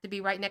 They have to be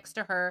right next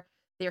to her.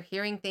 They're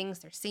hearing things.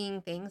 They're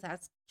seeing things,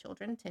 as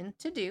children tend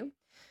to do.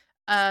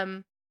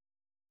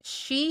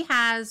 She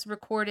has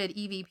recorded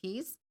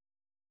EVPs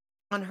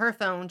on her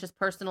phone, just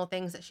personal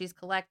things that she's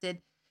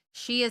collected.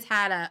 She has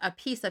had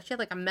she had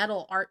like a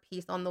metal art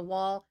piece on the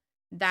wall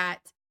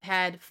that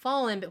had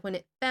fallen, but when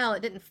it fell,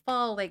 it didn't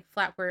fall like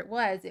flat where it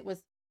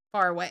was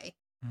far away.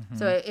 Mm-hmm.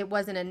 So it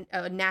wasn't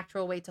a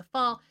natural way to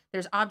fall.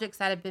 There's objects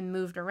that have been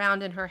moved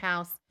around in her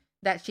house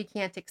that she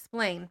can't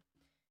explain.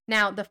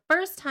 Now, the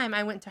first time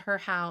I went to her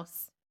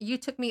house, you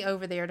took me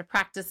over there to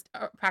practice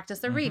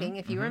a reading,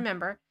 if you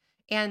remember.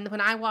 And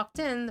when I walked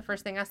in, the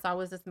first thing I saw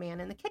was this man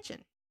in the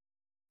kitchen.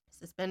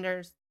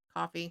 Suspenders,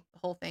 coffee, the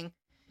whole thing.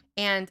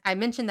 And I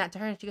mentioned that to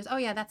her, and she goes, "Oh,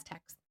 yeah, that's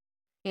Tex.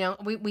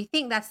 We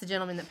think that's the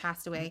gentleman that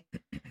passed away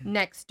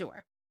next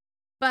door."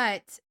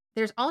 But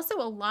there's also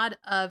a lot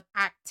of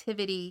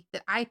activity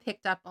that I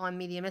picked up on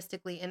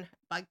mediumistically in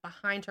like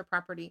behind her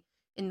property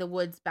in the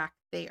woods back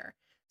there.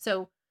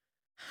 So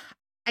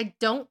I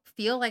don't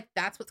feel like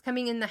that's what's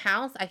coming in the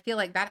house. I feel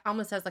like that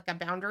almost has like a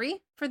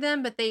boundary for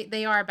them, but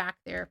they are back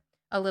there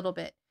a little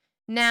bit.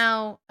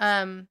 Now,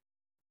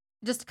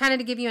 just kind of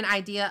to give you an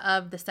idea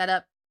of the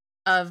setup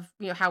of,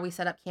 how we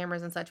set up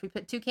cameras and such. We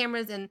put 2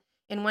 cameras in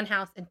one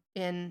house,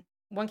 in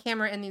one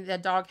camera in the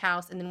dog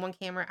house, and then 1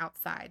 camera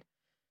outside.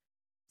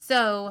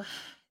 So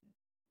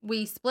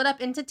we split up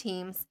into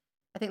teams.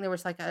 I think there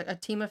was like a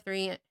team of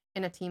 3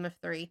 and a team of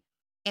 3.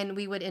 And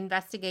we would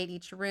investigate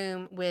each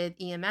room with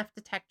EMF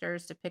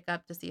detectors to pick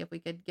up to see if we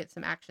could get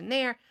some action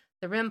there.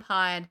 The REM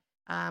pod,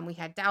 we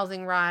had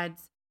dowsing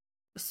rods,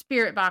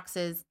 spirit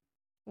boxes,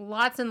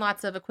 lots and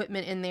lots of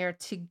equipment in there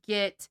to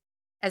get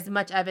as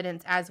much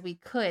evidence as we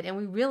could. And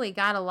we really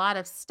got a lot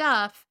of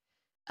stuff,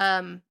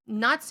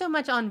 not so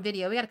much on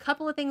video. We got a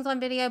couple of things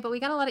on video, but we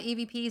got a lot of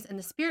EVPs, and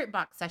the spirit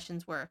box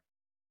sessions were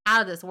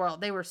out of this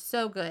world. They were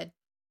so good.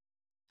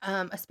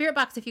 A spirit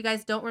box, if you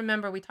guys don't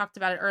remember, we talked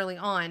about it early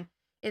on.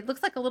 It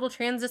looks like a little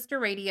transistor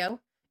radio,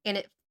 and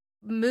it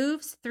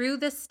moves through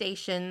the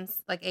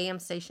stations, like AM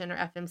station or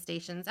FM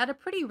stations, at a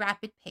pretty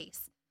rapid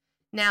pace.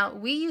 Now,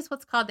 we use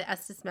what's called the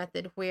Estes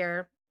method,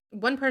 where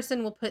one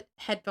person will put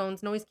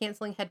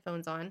noise-canceling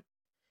headphones on,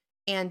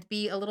 and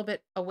be a little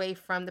bit away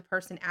from the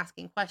person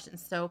asking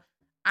questions. So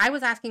I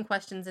was asking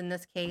questions in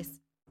this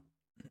case,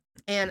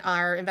 and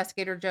our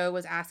investigator, Joe,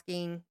 was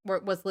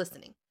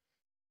listening.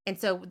 And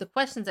so the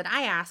questions that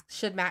I asked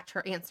should match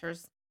her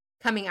answers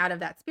coming out of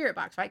that spirit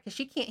box, right? Because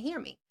she can't hear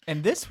me.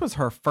 And this was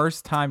her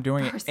first time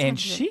doing it, and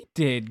she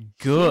did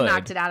good. She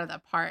knocked it out of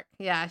the park.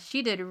 Yeah,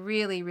 she did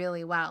really,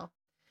 really well.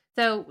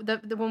 So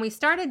when we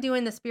started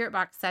doing the spirit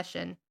box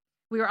session,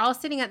 we were all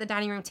sitting at the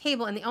dining room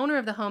table, and the owner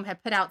of the home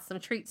had put out some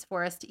treats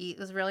for us to eat. It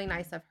was really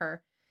nice of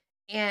her.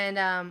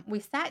 And we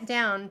sat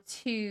down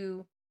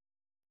to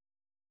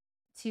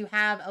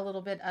have a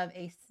little bit of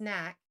a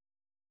snack.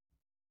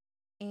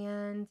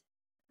 And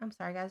I'm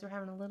sorry, guys, we're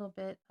having a little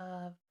bit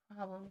of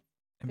problems.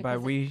 And by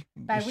we,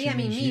 I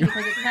mean me,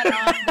 because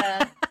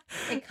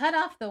it cut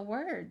off the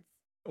words.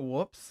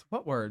 Whoops!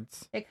 What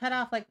words? It cut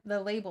off like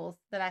the labels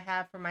that I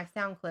have for my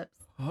sound clips.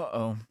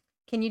 Uh-oh.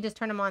 Can you just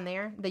turn them on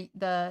there?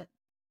 The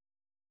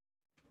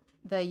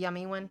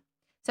yummy one.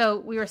 So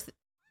we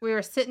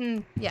were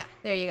sitting. Yeah,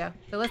 there you go.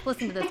 So let's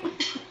listen to this one.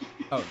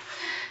 Oh,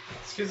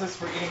 excuse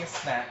us, we're eating a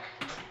snack.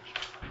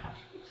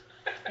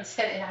 I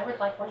said, and I would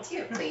like one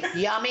too, please.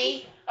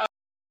 Yummy.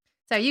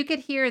 So you could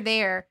hear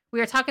there, we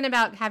were talking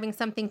about having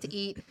something to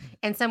eat,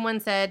 and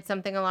someone said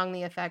something along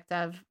the effect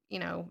of,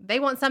 they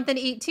want something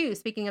to eat too,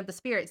 speaking of the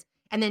spirits.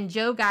 And then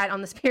Joe got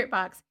on the spirit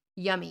box,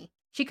 yummy.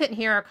 She couldn't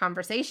hear our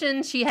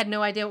conversation. She had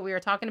no idea what we were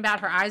talking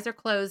about. Her eyes are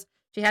closed.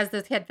 She has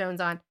those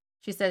headphones on.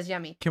 She says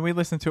yummy. Can we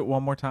listen to it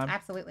one more time?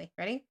 Absolutely.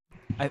 Ready?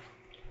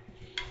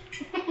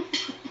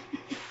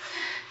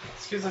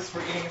 Excuse us,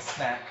 we're eating a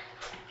snack.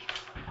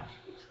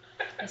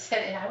 I said,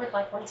 and I would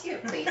like one too,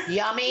 please.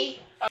 Yummy.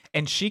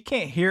 And she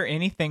can't hear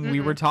anything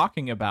we were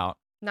talking about.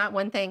 Not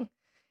one thing.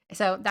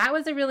 So that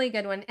was a really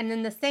good one. And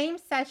then the same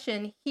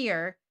session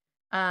here,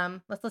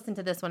 let's listen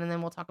to this one and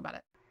then we'll talk about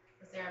it.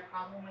 Is there a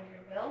problem with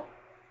your will?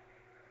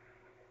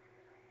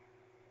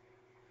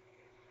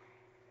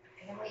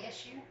 A family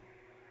issue?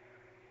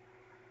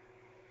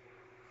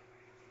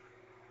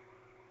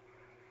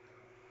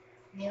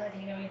 Mila, do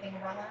you know anything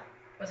about that?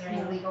 Was there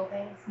any legal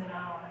things? No, I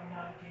have no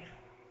idea.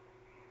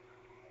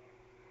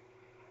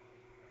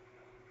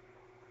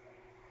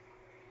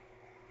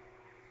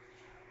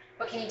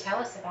 What can you tell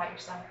us about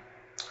yourself?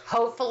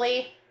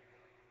 Hopefully.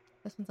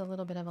 This one's a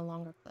little bit of a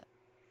longer clip.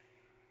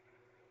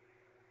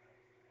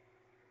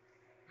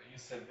 You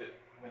said that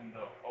when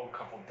the old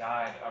couple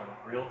died,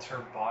 a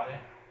realtor bought it?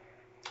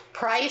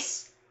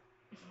 Price?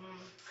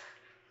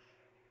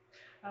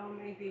 Oh,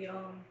 maybe,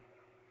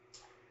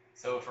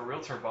 So if a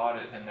realtor bought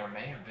it, then there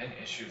may have been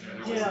issues,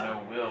 or there was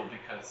no will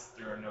because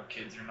there were no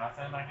kids or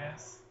nothing, I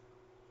guess.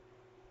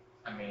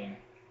 I mean...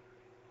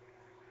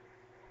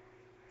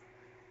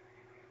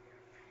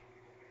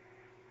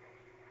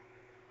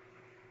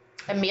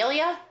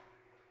 Amelia?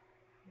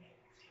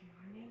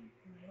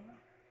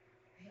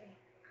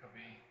 Could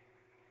be.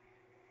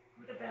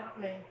 What about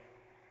me?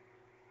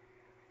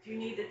 Do you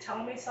need to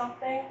tell me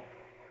something?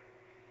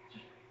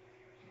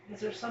 Is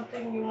there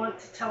something you want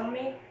to tell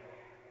me?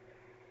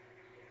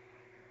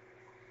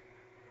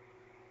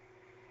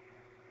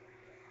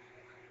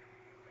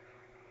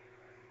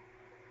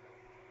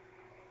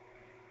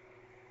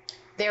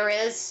 There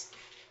is.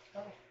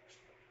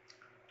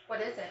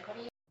 What is it? What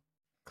do you...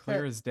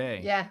 Clear as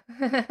day. Yeah.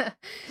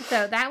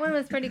 So that one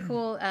was pretty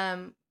cool.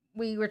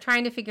 We were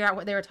trying to figure out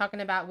what they were talking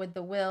about with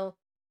the will,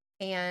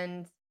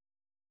 and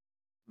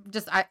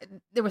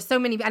there were so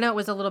many. I know it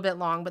was a little bit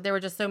long, but there were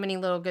just so many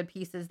little good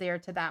pieces there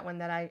to that one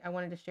that I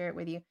wanted to share it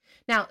with you.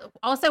 Now,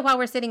 also while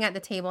we're sitting at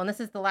the table, and this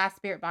is the last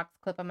Spirit Box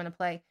clip I'm going to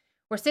play,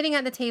 we're sitting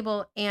at the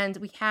table and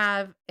we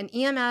have an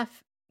EMF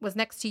was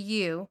next to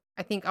you,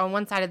 I think on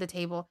one side of the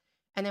table,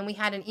 and then we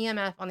had an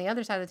EMF on the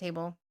other side of the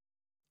table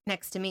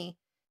next to me.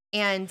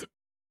 And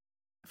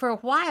for a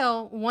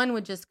while, one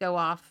would just go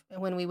off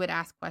when we would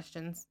ask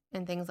questions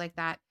and things like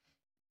that.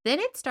 Then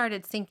it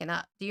started syncing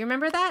up. Do you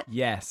remember that?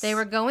 Yes. They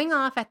were going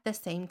off at the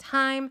same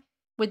time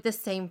with the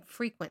same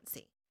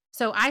frequency.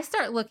 So I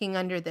start looking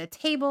under the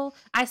table.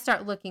 I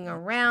start looking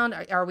around.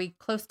 Are we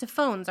close to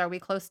phones? Are we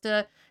close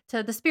to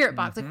the spirit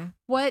box? Like,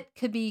 what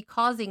could be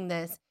causing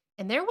this?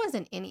 And there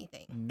wasn't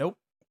anything. Nope.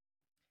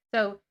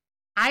 So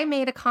I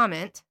made a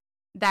comment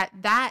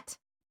that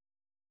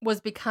was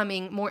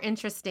becoming more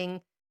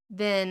interesting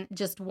than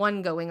just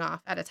one going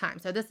off at a time.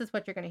 So this is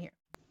what you're going to hear.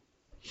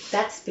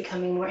 That's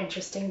becoming more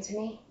interesting to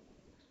me.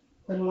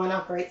 When one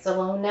operates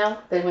alone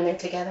now than when they're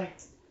together.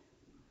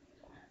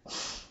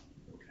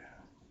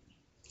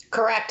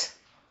 Correct.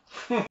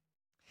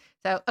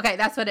 So, okay,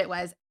 that's what it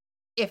was.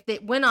 If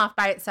it went off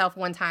by itself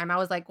one time, I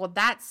was like, well,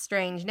 that's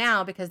strange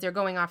now because they're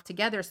going off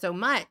together so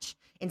much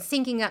and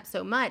syncing up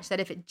so much that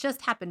if it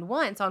just happened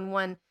once on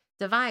one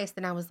device,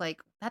 then I was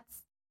like, that's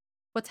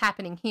what's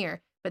happening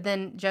here. But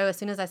then Joe, as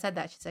soon as I said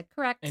that, she said,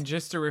 correct. And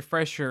just to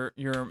refresh your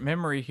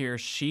memory here,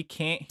 she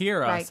can't hear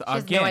Right. us. She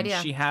has no Again,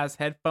 idea. she has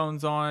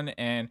headphones on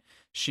and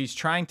she's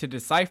trying to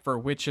decipher,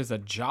 which is a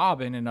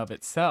job in and of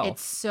itself.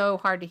 It's so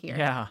hard to hear.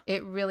 Yeah.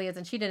 It really is.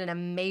 And she did an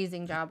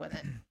amazing job with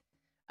it.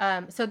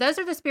 So those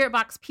are the Spirit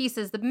Box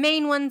pieces, the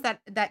main ones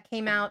that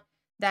came out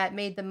that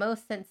made the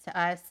most sense to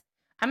us.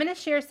 I'm going to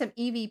share some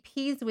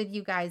EVPs with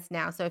you guys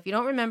now. So if you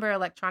don't remember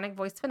electronic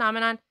voice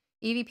phenomenon,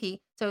 EVP.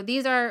 So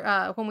these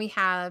are when we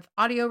have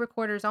audio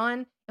recorders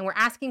on and we're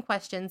asking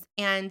questions.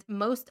 And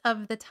most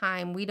of the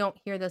time, we don't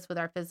hear this with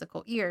our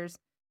physical ears.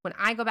 When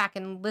I go back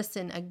and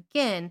listen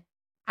again,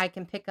 I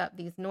can pick up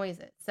these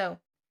noises. So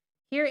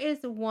here is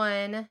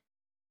one.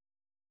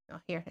 Oh,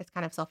 here, it's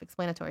kind of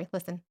self-explanatory.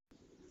 Listen.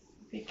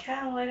 If you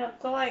can, light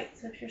up the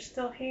lights if you're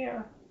still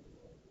here.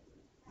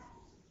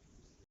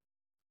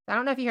 I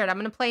don't know if you heard. I'm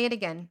going to play it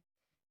again.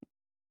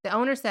 The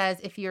owner says,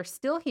 if you're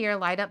still here,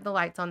 light up the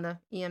lights on the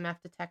EMF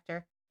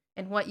detector.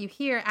 And what you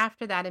hear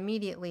after that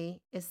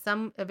immediately is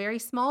a very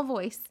small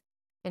voice.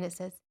 And it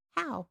says,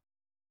 how?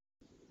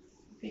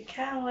 If you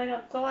can, light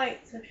up the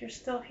lights if you're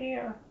still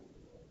here.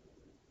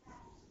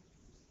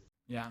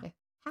 Yeah. Okay.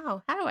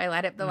 How? How do I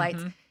light up the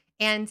lights?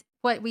 And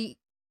what we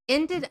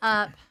ended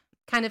up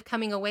kind of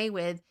coming away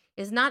with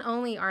is not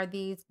only are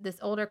this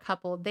older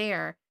couple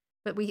there,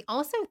 but we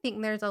also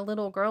think there's a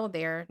little girl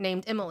there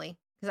named Emily.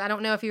 Because I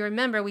don't know if you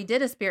remember, we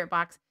did a Spirit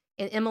Box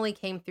and Emily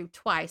came through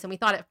twice. And we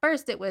thought at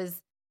first it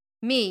was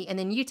me. And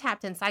then you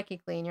tapped in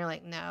psychically and you're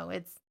like, no,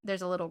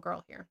 there's a little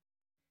girl here.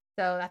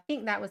 So I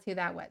think that was who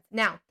that was.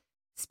 Now,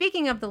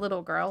 speaking of the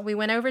little girl, we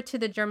went over to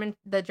the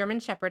German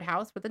Shepherd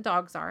house where the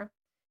dogs are.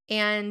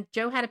 And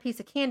Joe had a piece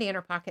of candy in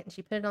her pocket and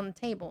she put it on the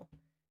table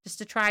just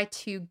to try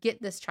to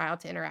get this child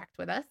to interact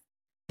with us.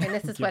 And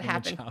this is what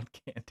happened. Child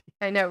candy.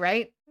 I know,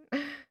 right? Do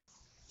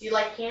you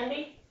like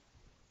candy?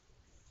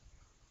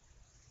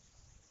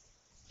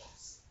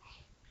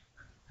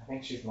 I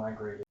think she's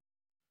migrated.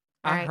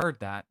 I Right. heard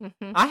that.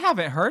 Mm-hmm. I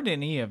haven't heard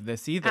any of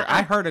this either.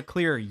 I heard a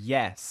clear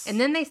yes. And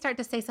then they start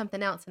to say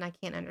something else and I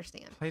can't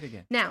understand. Play it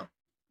again. Now,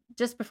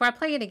 just before I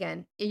play it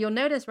again, you'll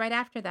notice right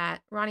after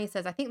that, Ronnie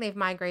says, I think they've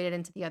migrated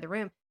into the other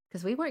room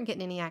because we weren't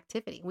getting any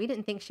activity. We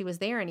didn't think she was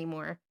there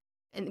anymore.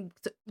 And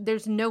so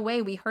there's no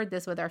way we heard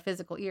this with our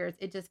physical ears.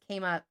 It just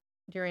came up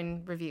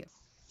during review.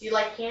 Do you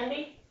like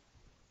candy?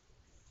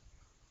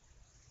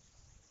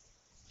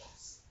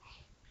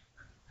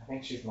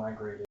 think she's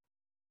migrated.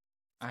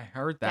 I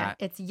heard Yeah, that.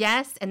 it's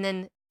yes, and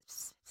then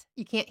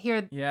you can't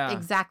hear Yeah.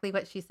 exactly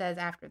what she says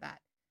after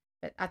that.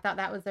 But I thought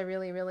that was a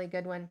really, really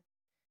good one.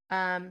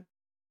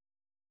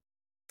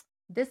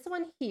 This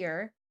one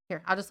here,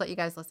 I'll just let you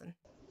guys listen.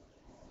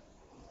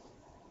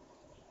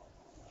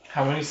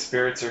 How many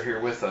spirits are here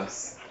with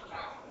us?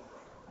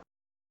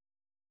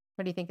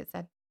 What do you think it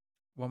said?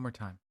 One more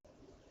time.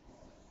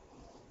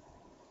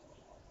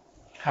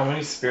 How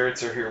many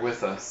spirits are here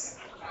with us?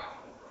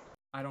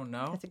 I don't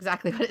know. That's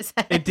exactly what it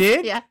said. It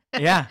did? Yeah.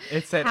 Yeah.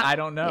 It said, I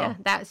don't know. Yeah,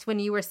 that's when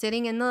you were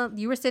sitting in the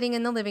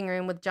living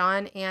room with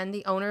John and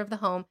the owner of the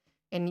home,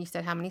 and you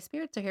said, "How many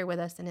spirits are here with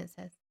us?" And it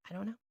says, "I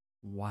don't know."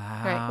 Wow.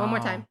 All right, one more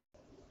time.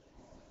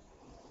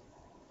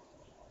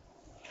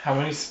 How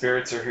many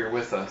spirits are here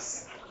with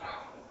us?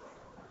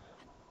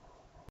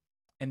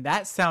 And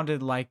that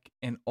sounded like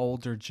an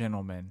older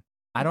gentleman.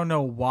 I don't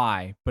know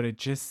why, but it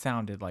just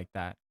sounded like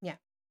that. Yeah,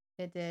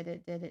 it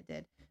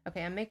did.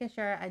 Okay, I'm making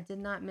sure I did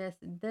not miss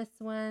this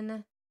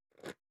one.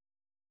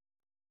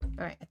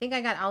 All right, I think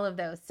I got all of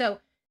those. So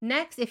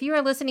next, if you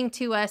are listening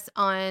to us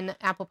on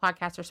Apple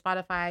Podcasts or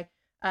Spotify,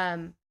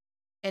 and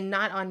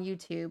not on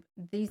YouTube,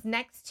 these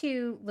next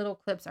two little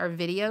clips are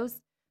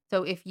videos.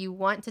 So if you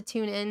want to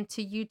tune in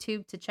to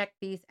YouTube to check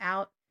these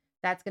out,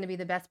 that's going to be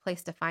the best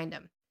place to find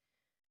them.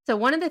 So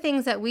one of the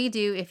things that we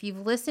do, if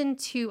you've listened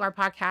to our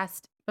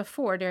podcast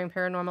before during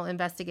paranormal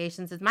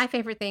investigations, is my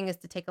favorite thing is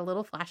to take a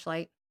little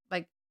flashlight,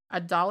 like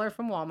 $1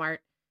 from Walmart.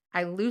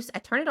 I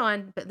turn it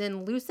on, but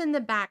then loosen the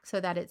back so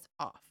that it's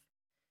off.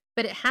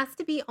 But it has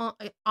to be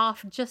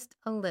off just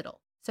a little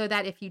so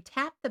that if you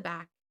tap the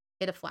back,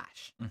 it'll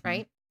flash,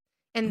 right?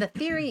 And the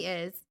theory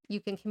is you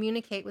can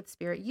communicate with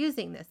spirit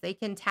using this. They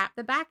can tap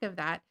the back of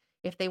that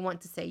if they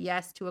want to say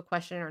yes to a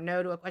question or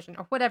no to a question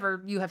or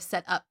whatever you have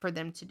set up for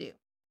them to do.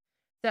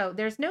 So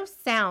there's no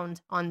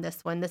sound on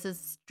this one. This is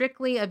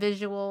strictly a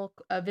visual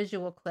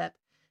clip.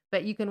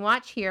 But you can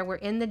watch here. We're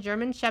in the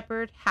German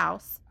Shepherd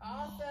house.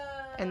 Awesome.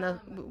 And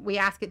we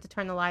ask it to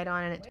turn the light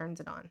on, and it turns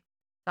it on.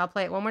 So I'll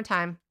play it one more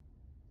time.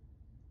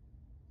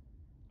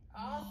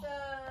 Awesome.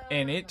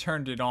 And it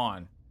turned it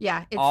on.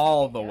 Yeah. It's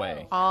all the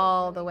way.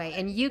 All the way.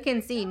 And you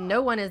can see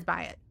no one is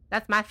by it.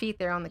 That's my feet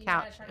there on the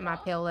couch and my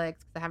pale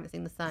legs because I haven't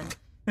seen the sun.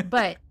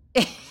 But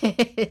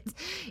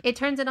it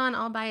turns it on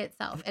all by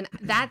itself. And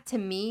that, to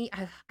me,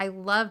 I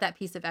love that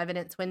piece of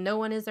evidence. When no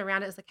one is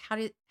around it, it's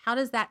like, how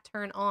does that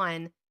turn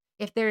on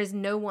if there is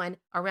no one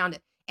around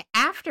it?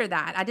 After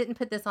that, I didn't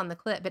put this on the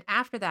clip, but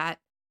after that,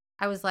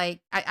 I was like,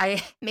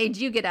 I made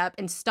you get up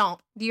and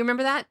stomp. Do you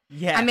remember that?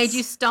 Yes. I made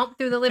you stomp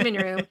through the living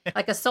room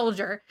like a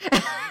soldier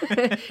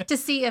to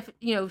see if,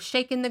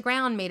 shaking the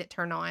ground made it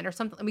turn on or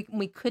something.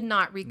 We could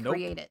not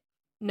recreate it.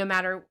 No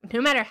matter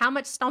how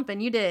much stomping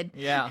you did.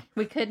 Yeah.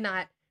 We could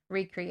not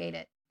recreate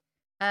it.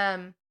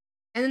 And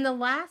then the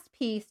last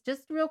piece,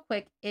 just real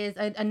quick, is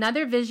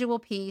another visual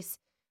piece.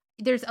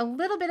 There's a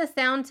little bit of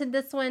sound to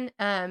this one,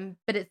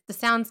 but the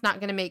sound's not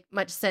going to make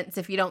much sense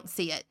if you don't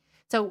see it.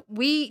 So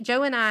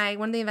Joe and I,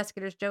 one of the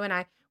investigators, Joe and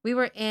I, we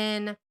were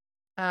in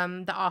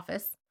the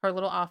office, her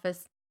little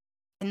office,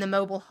 in the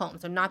mobile home.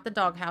 So not the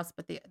doghouse,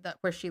 but the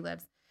where she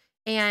lives.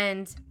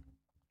 And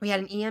we had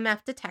an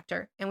EMF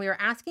detector, and we were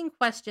asking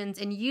questions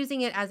and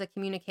using it as a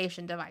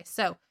communication device.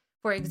 So,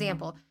 for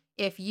example,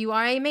 if you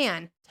are a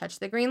man, touch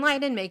the green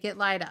light and make it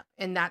light up.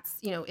 And that's,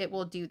 it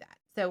will do that.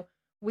 So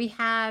we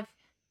have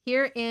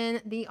here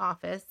in the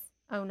office.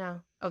 Oh,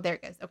 no. Oh, there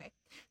it goes. Okay.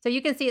 So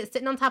you can see it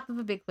sitting on top of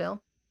a big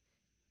wheel.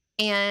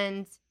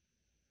 And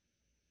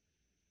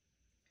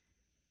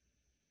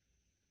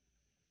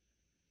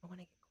I want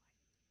to get quiet.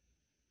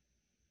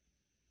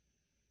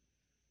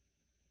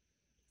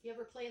 You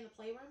ever play in the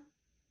playroom?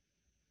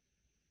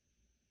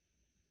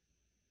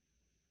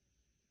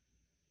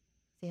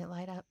 See it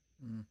light up.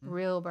 Mm-hmm.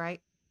 Real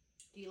bright.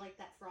 Do you like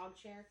that frog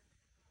chair?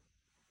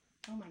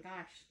 Oh my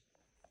gosh.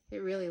 It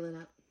really lit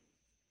up.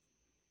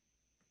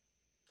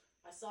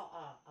 I saw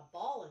a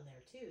ball in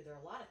there too. There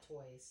are a lot of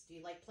toys. Do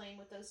you like playing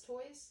with those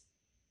toys?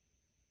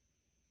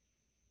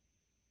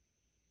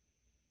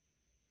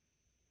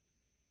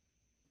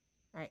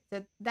 All right,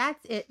 so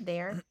that's it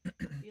there.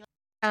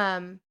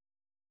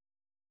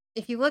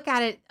 If you look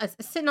at it,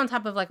 sitting on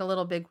top of like a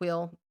little big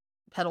wheel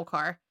pedal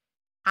car,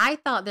 I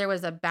thought there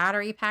was a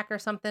battery pack or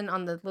something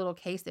on the little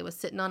case it was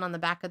sitting on the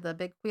back of the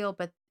big wheel,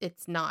 but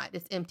it's not.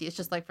 It's empty. It's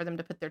just like for them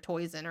to put their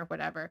toys in or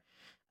whatever.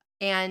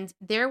 And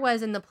there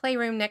was in the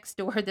playroom next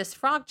door this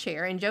frog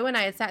chair, and Joe and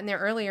I had sat in there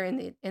earlier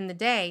in the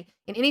day,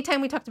 and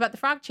anytime we talked about the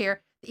frog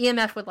chair, the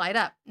EMF would light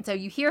up. And so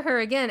you hear her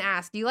again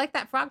ask, "Do you like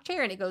that frog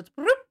chair?" And it goes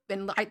whoop,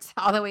 and lights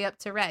all the way up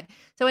to red.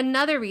 So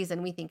another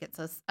reason we think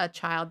it's a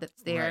child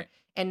that's there. Right.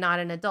 And not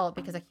an adult,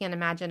 because I can't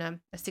imagine a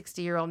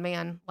 60-year-old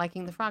man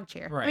liking the frog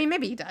chair. Right. I mean,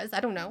 maybe he does. I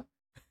don't know.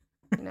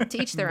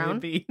 To each their own.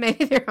 Maybe.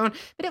 Maybe their own.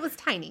 But it was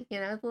tiny,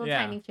 it's a little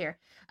tiny chair.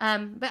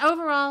 But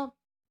overall,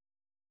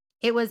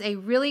 it was a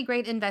really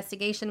great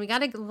investigation. We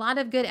got a lot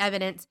of good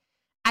evidence.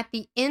 At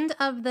the end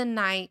of the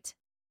night,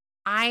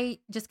 I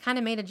just kind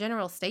of made a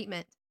general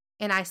statement.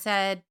 And I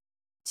said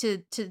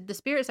to the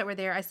spirits that were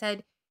there, I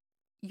said,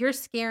 you're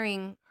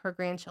scaring her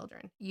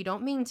grandchildren. You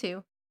don't mean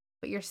to,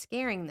 but you're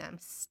scaring them.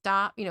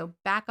 Stop,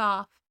 back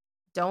off.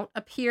 Don't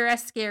appear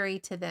as scary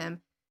to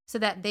them so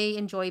that they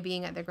enjoy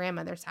being at their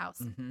grandmother's house.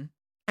 Mm-hmm.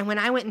 And when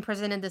I went and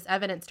presented this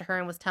evidence to her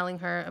and was telling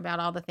her about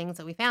all the things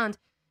that we found,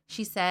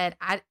 she said,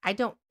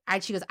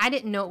 she goes, I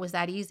didn't know it was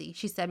that easy.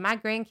 She said, my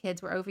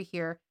grandkids were over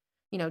here,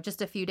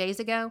 just a few days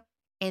ago,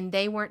 and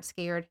they weren't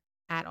scared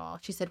at all.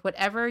 She said,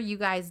 whatever you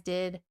guys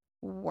did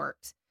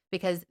worked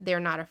because they're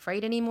not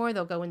afraid anymore.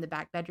 They'll go in the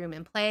back bedroom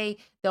and play.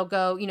 They'll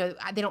go,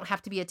 they don't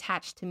have to be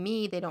attached to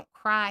me. They don't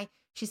cry.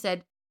 She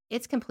said,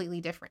 it's completely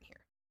different here.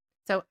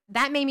 So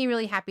that made me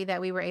really happy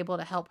that we were able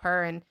to help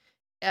her and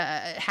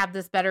have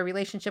this better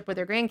relationship with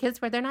her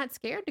grandkids where they're not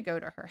scared to go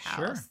to her house.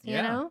 Sure, yeah.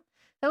 You know,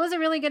 that was a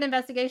really good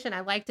investigation.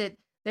 I liked it.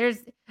 There's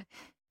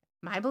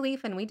my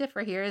belief, and we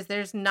differ here, is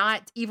there's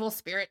not evil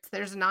spirits.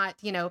 There's not,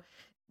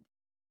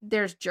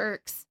 there's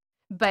jerks.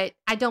 But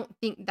I don't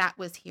think that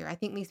was here. I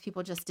think these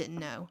people just didn't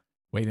know.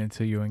 Wait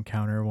until you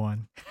encounter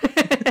one. We're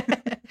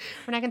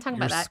not going to talk about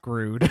You're that.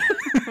 screwed.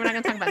 We're not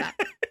going to talk about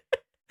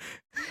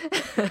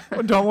that.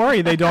 Well, don't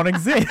worry. They don't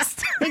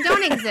exist. They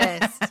don't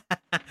exist.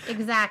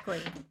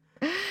 Exactly.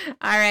 All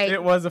right.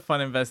 It was a fun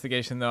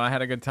investigation, though. I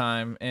had a good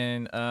time,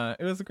 and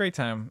it was a great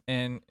time.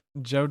 And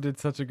Joe did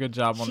such a good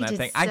job on She that did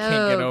thing. I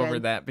can't get so over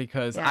good. that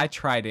because Yeah. I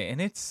tried it,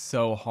 and it's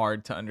so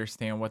hard to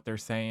understand what they're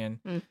saying.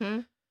 Mm-hmm.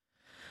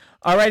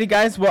 Alrighty,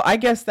 guys. Well, I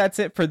guess that's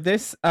it for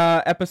this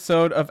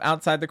episode of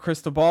Outside the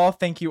Crystal Ball.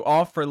 Thank you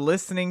all for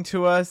listening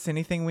to us.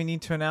 Anything we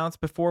need to announce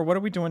before? What are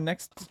we doing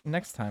next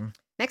time?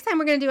 Next time,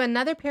 we're going to do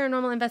another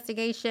paranormal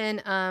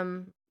investigation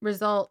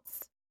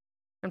results.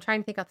 I'm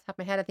trying to think off the top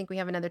of my head. I think we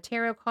have another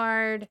tarot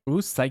card.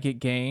 Ooh, psychic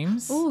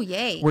games. Ooh,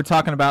 yay. We're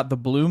talking about the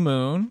blue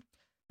moon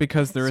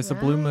because there That's is a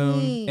blue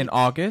moon in right.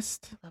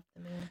 August. I love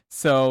the moon.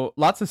 So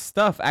lots of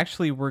stuff.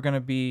 Actually, we're going to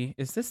be,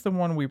 is this the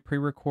one we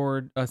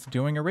pre-record us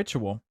doing a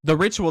ritual? The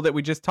ritual that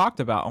we just talked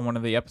about on one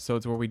of the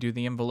episodes where we do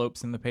the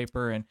envelopes in the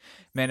paper and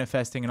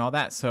manifesting and all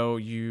that. So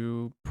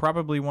you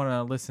probably want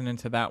to listen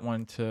into that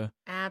one to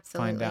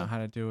Absolutely. find out how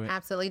to do it.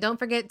 Absolutely. Don't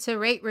forget to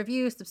rate,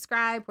 review,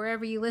 subscribe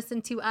wherever you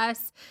listen to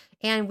us.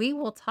 And we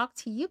will talk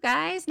to you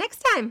guys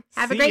next time.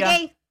 Have a See great ya.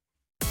 day.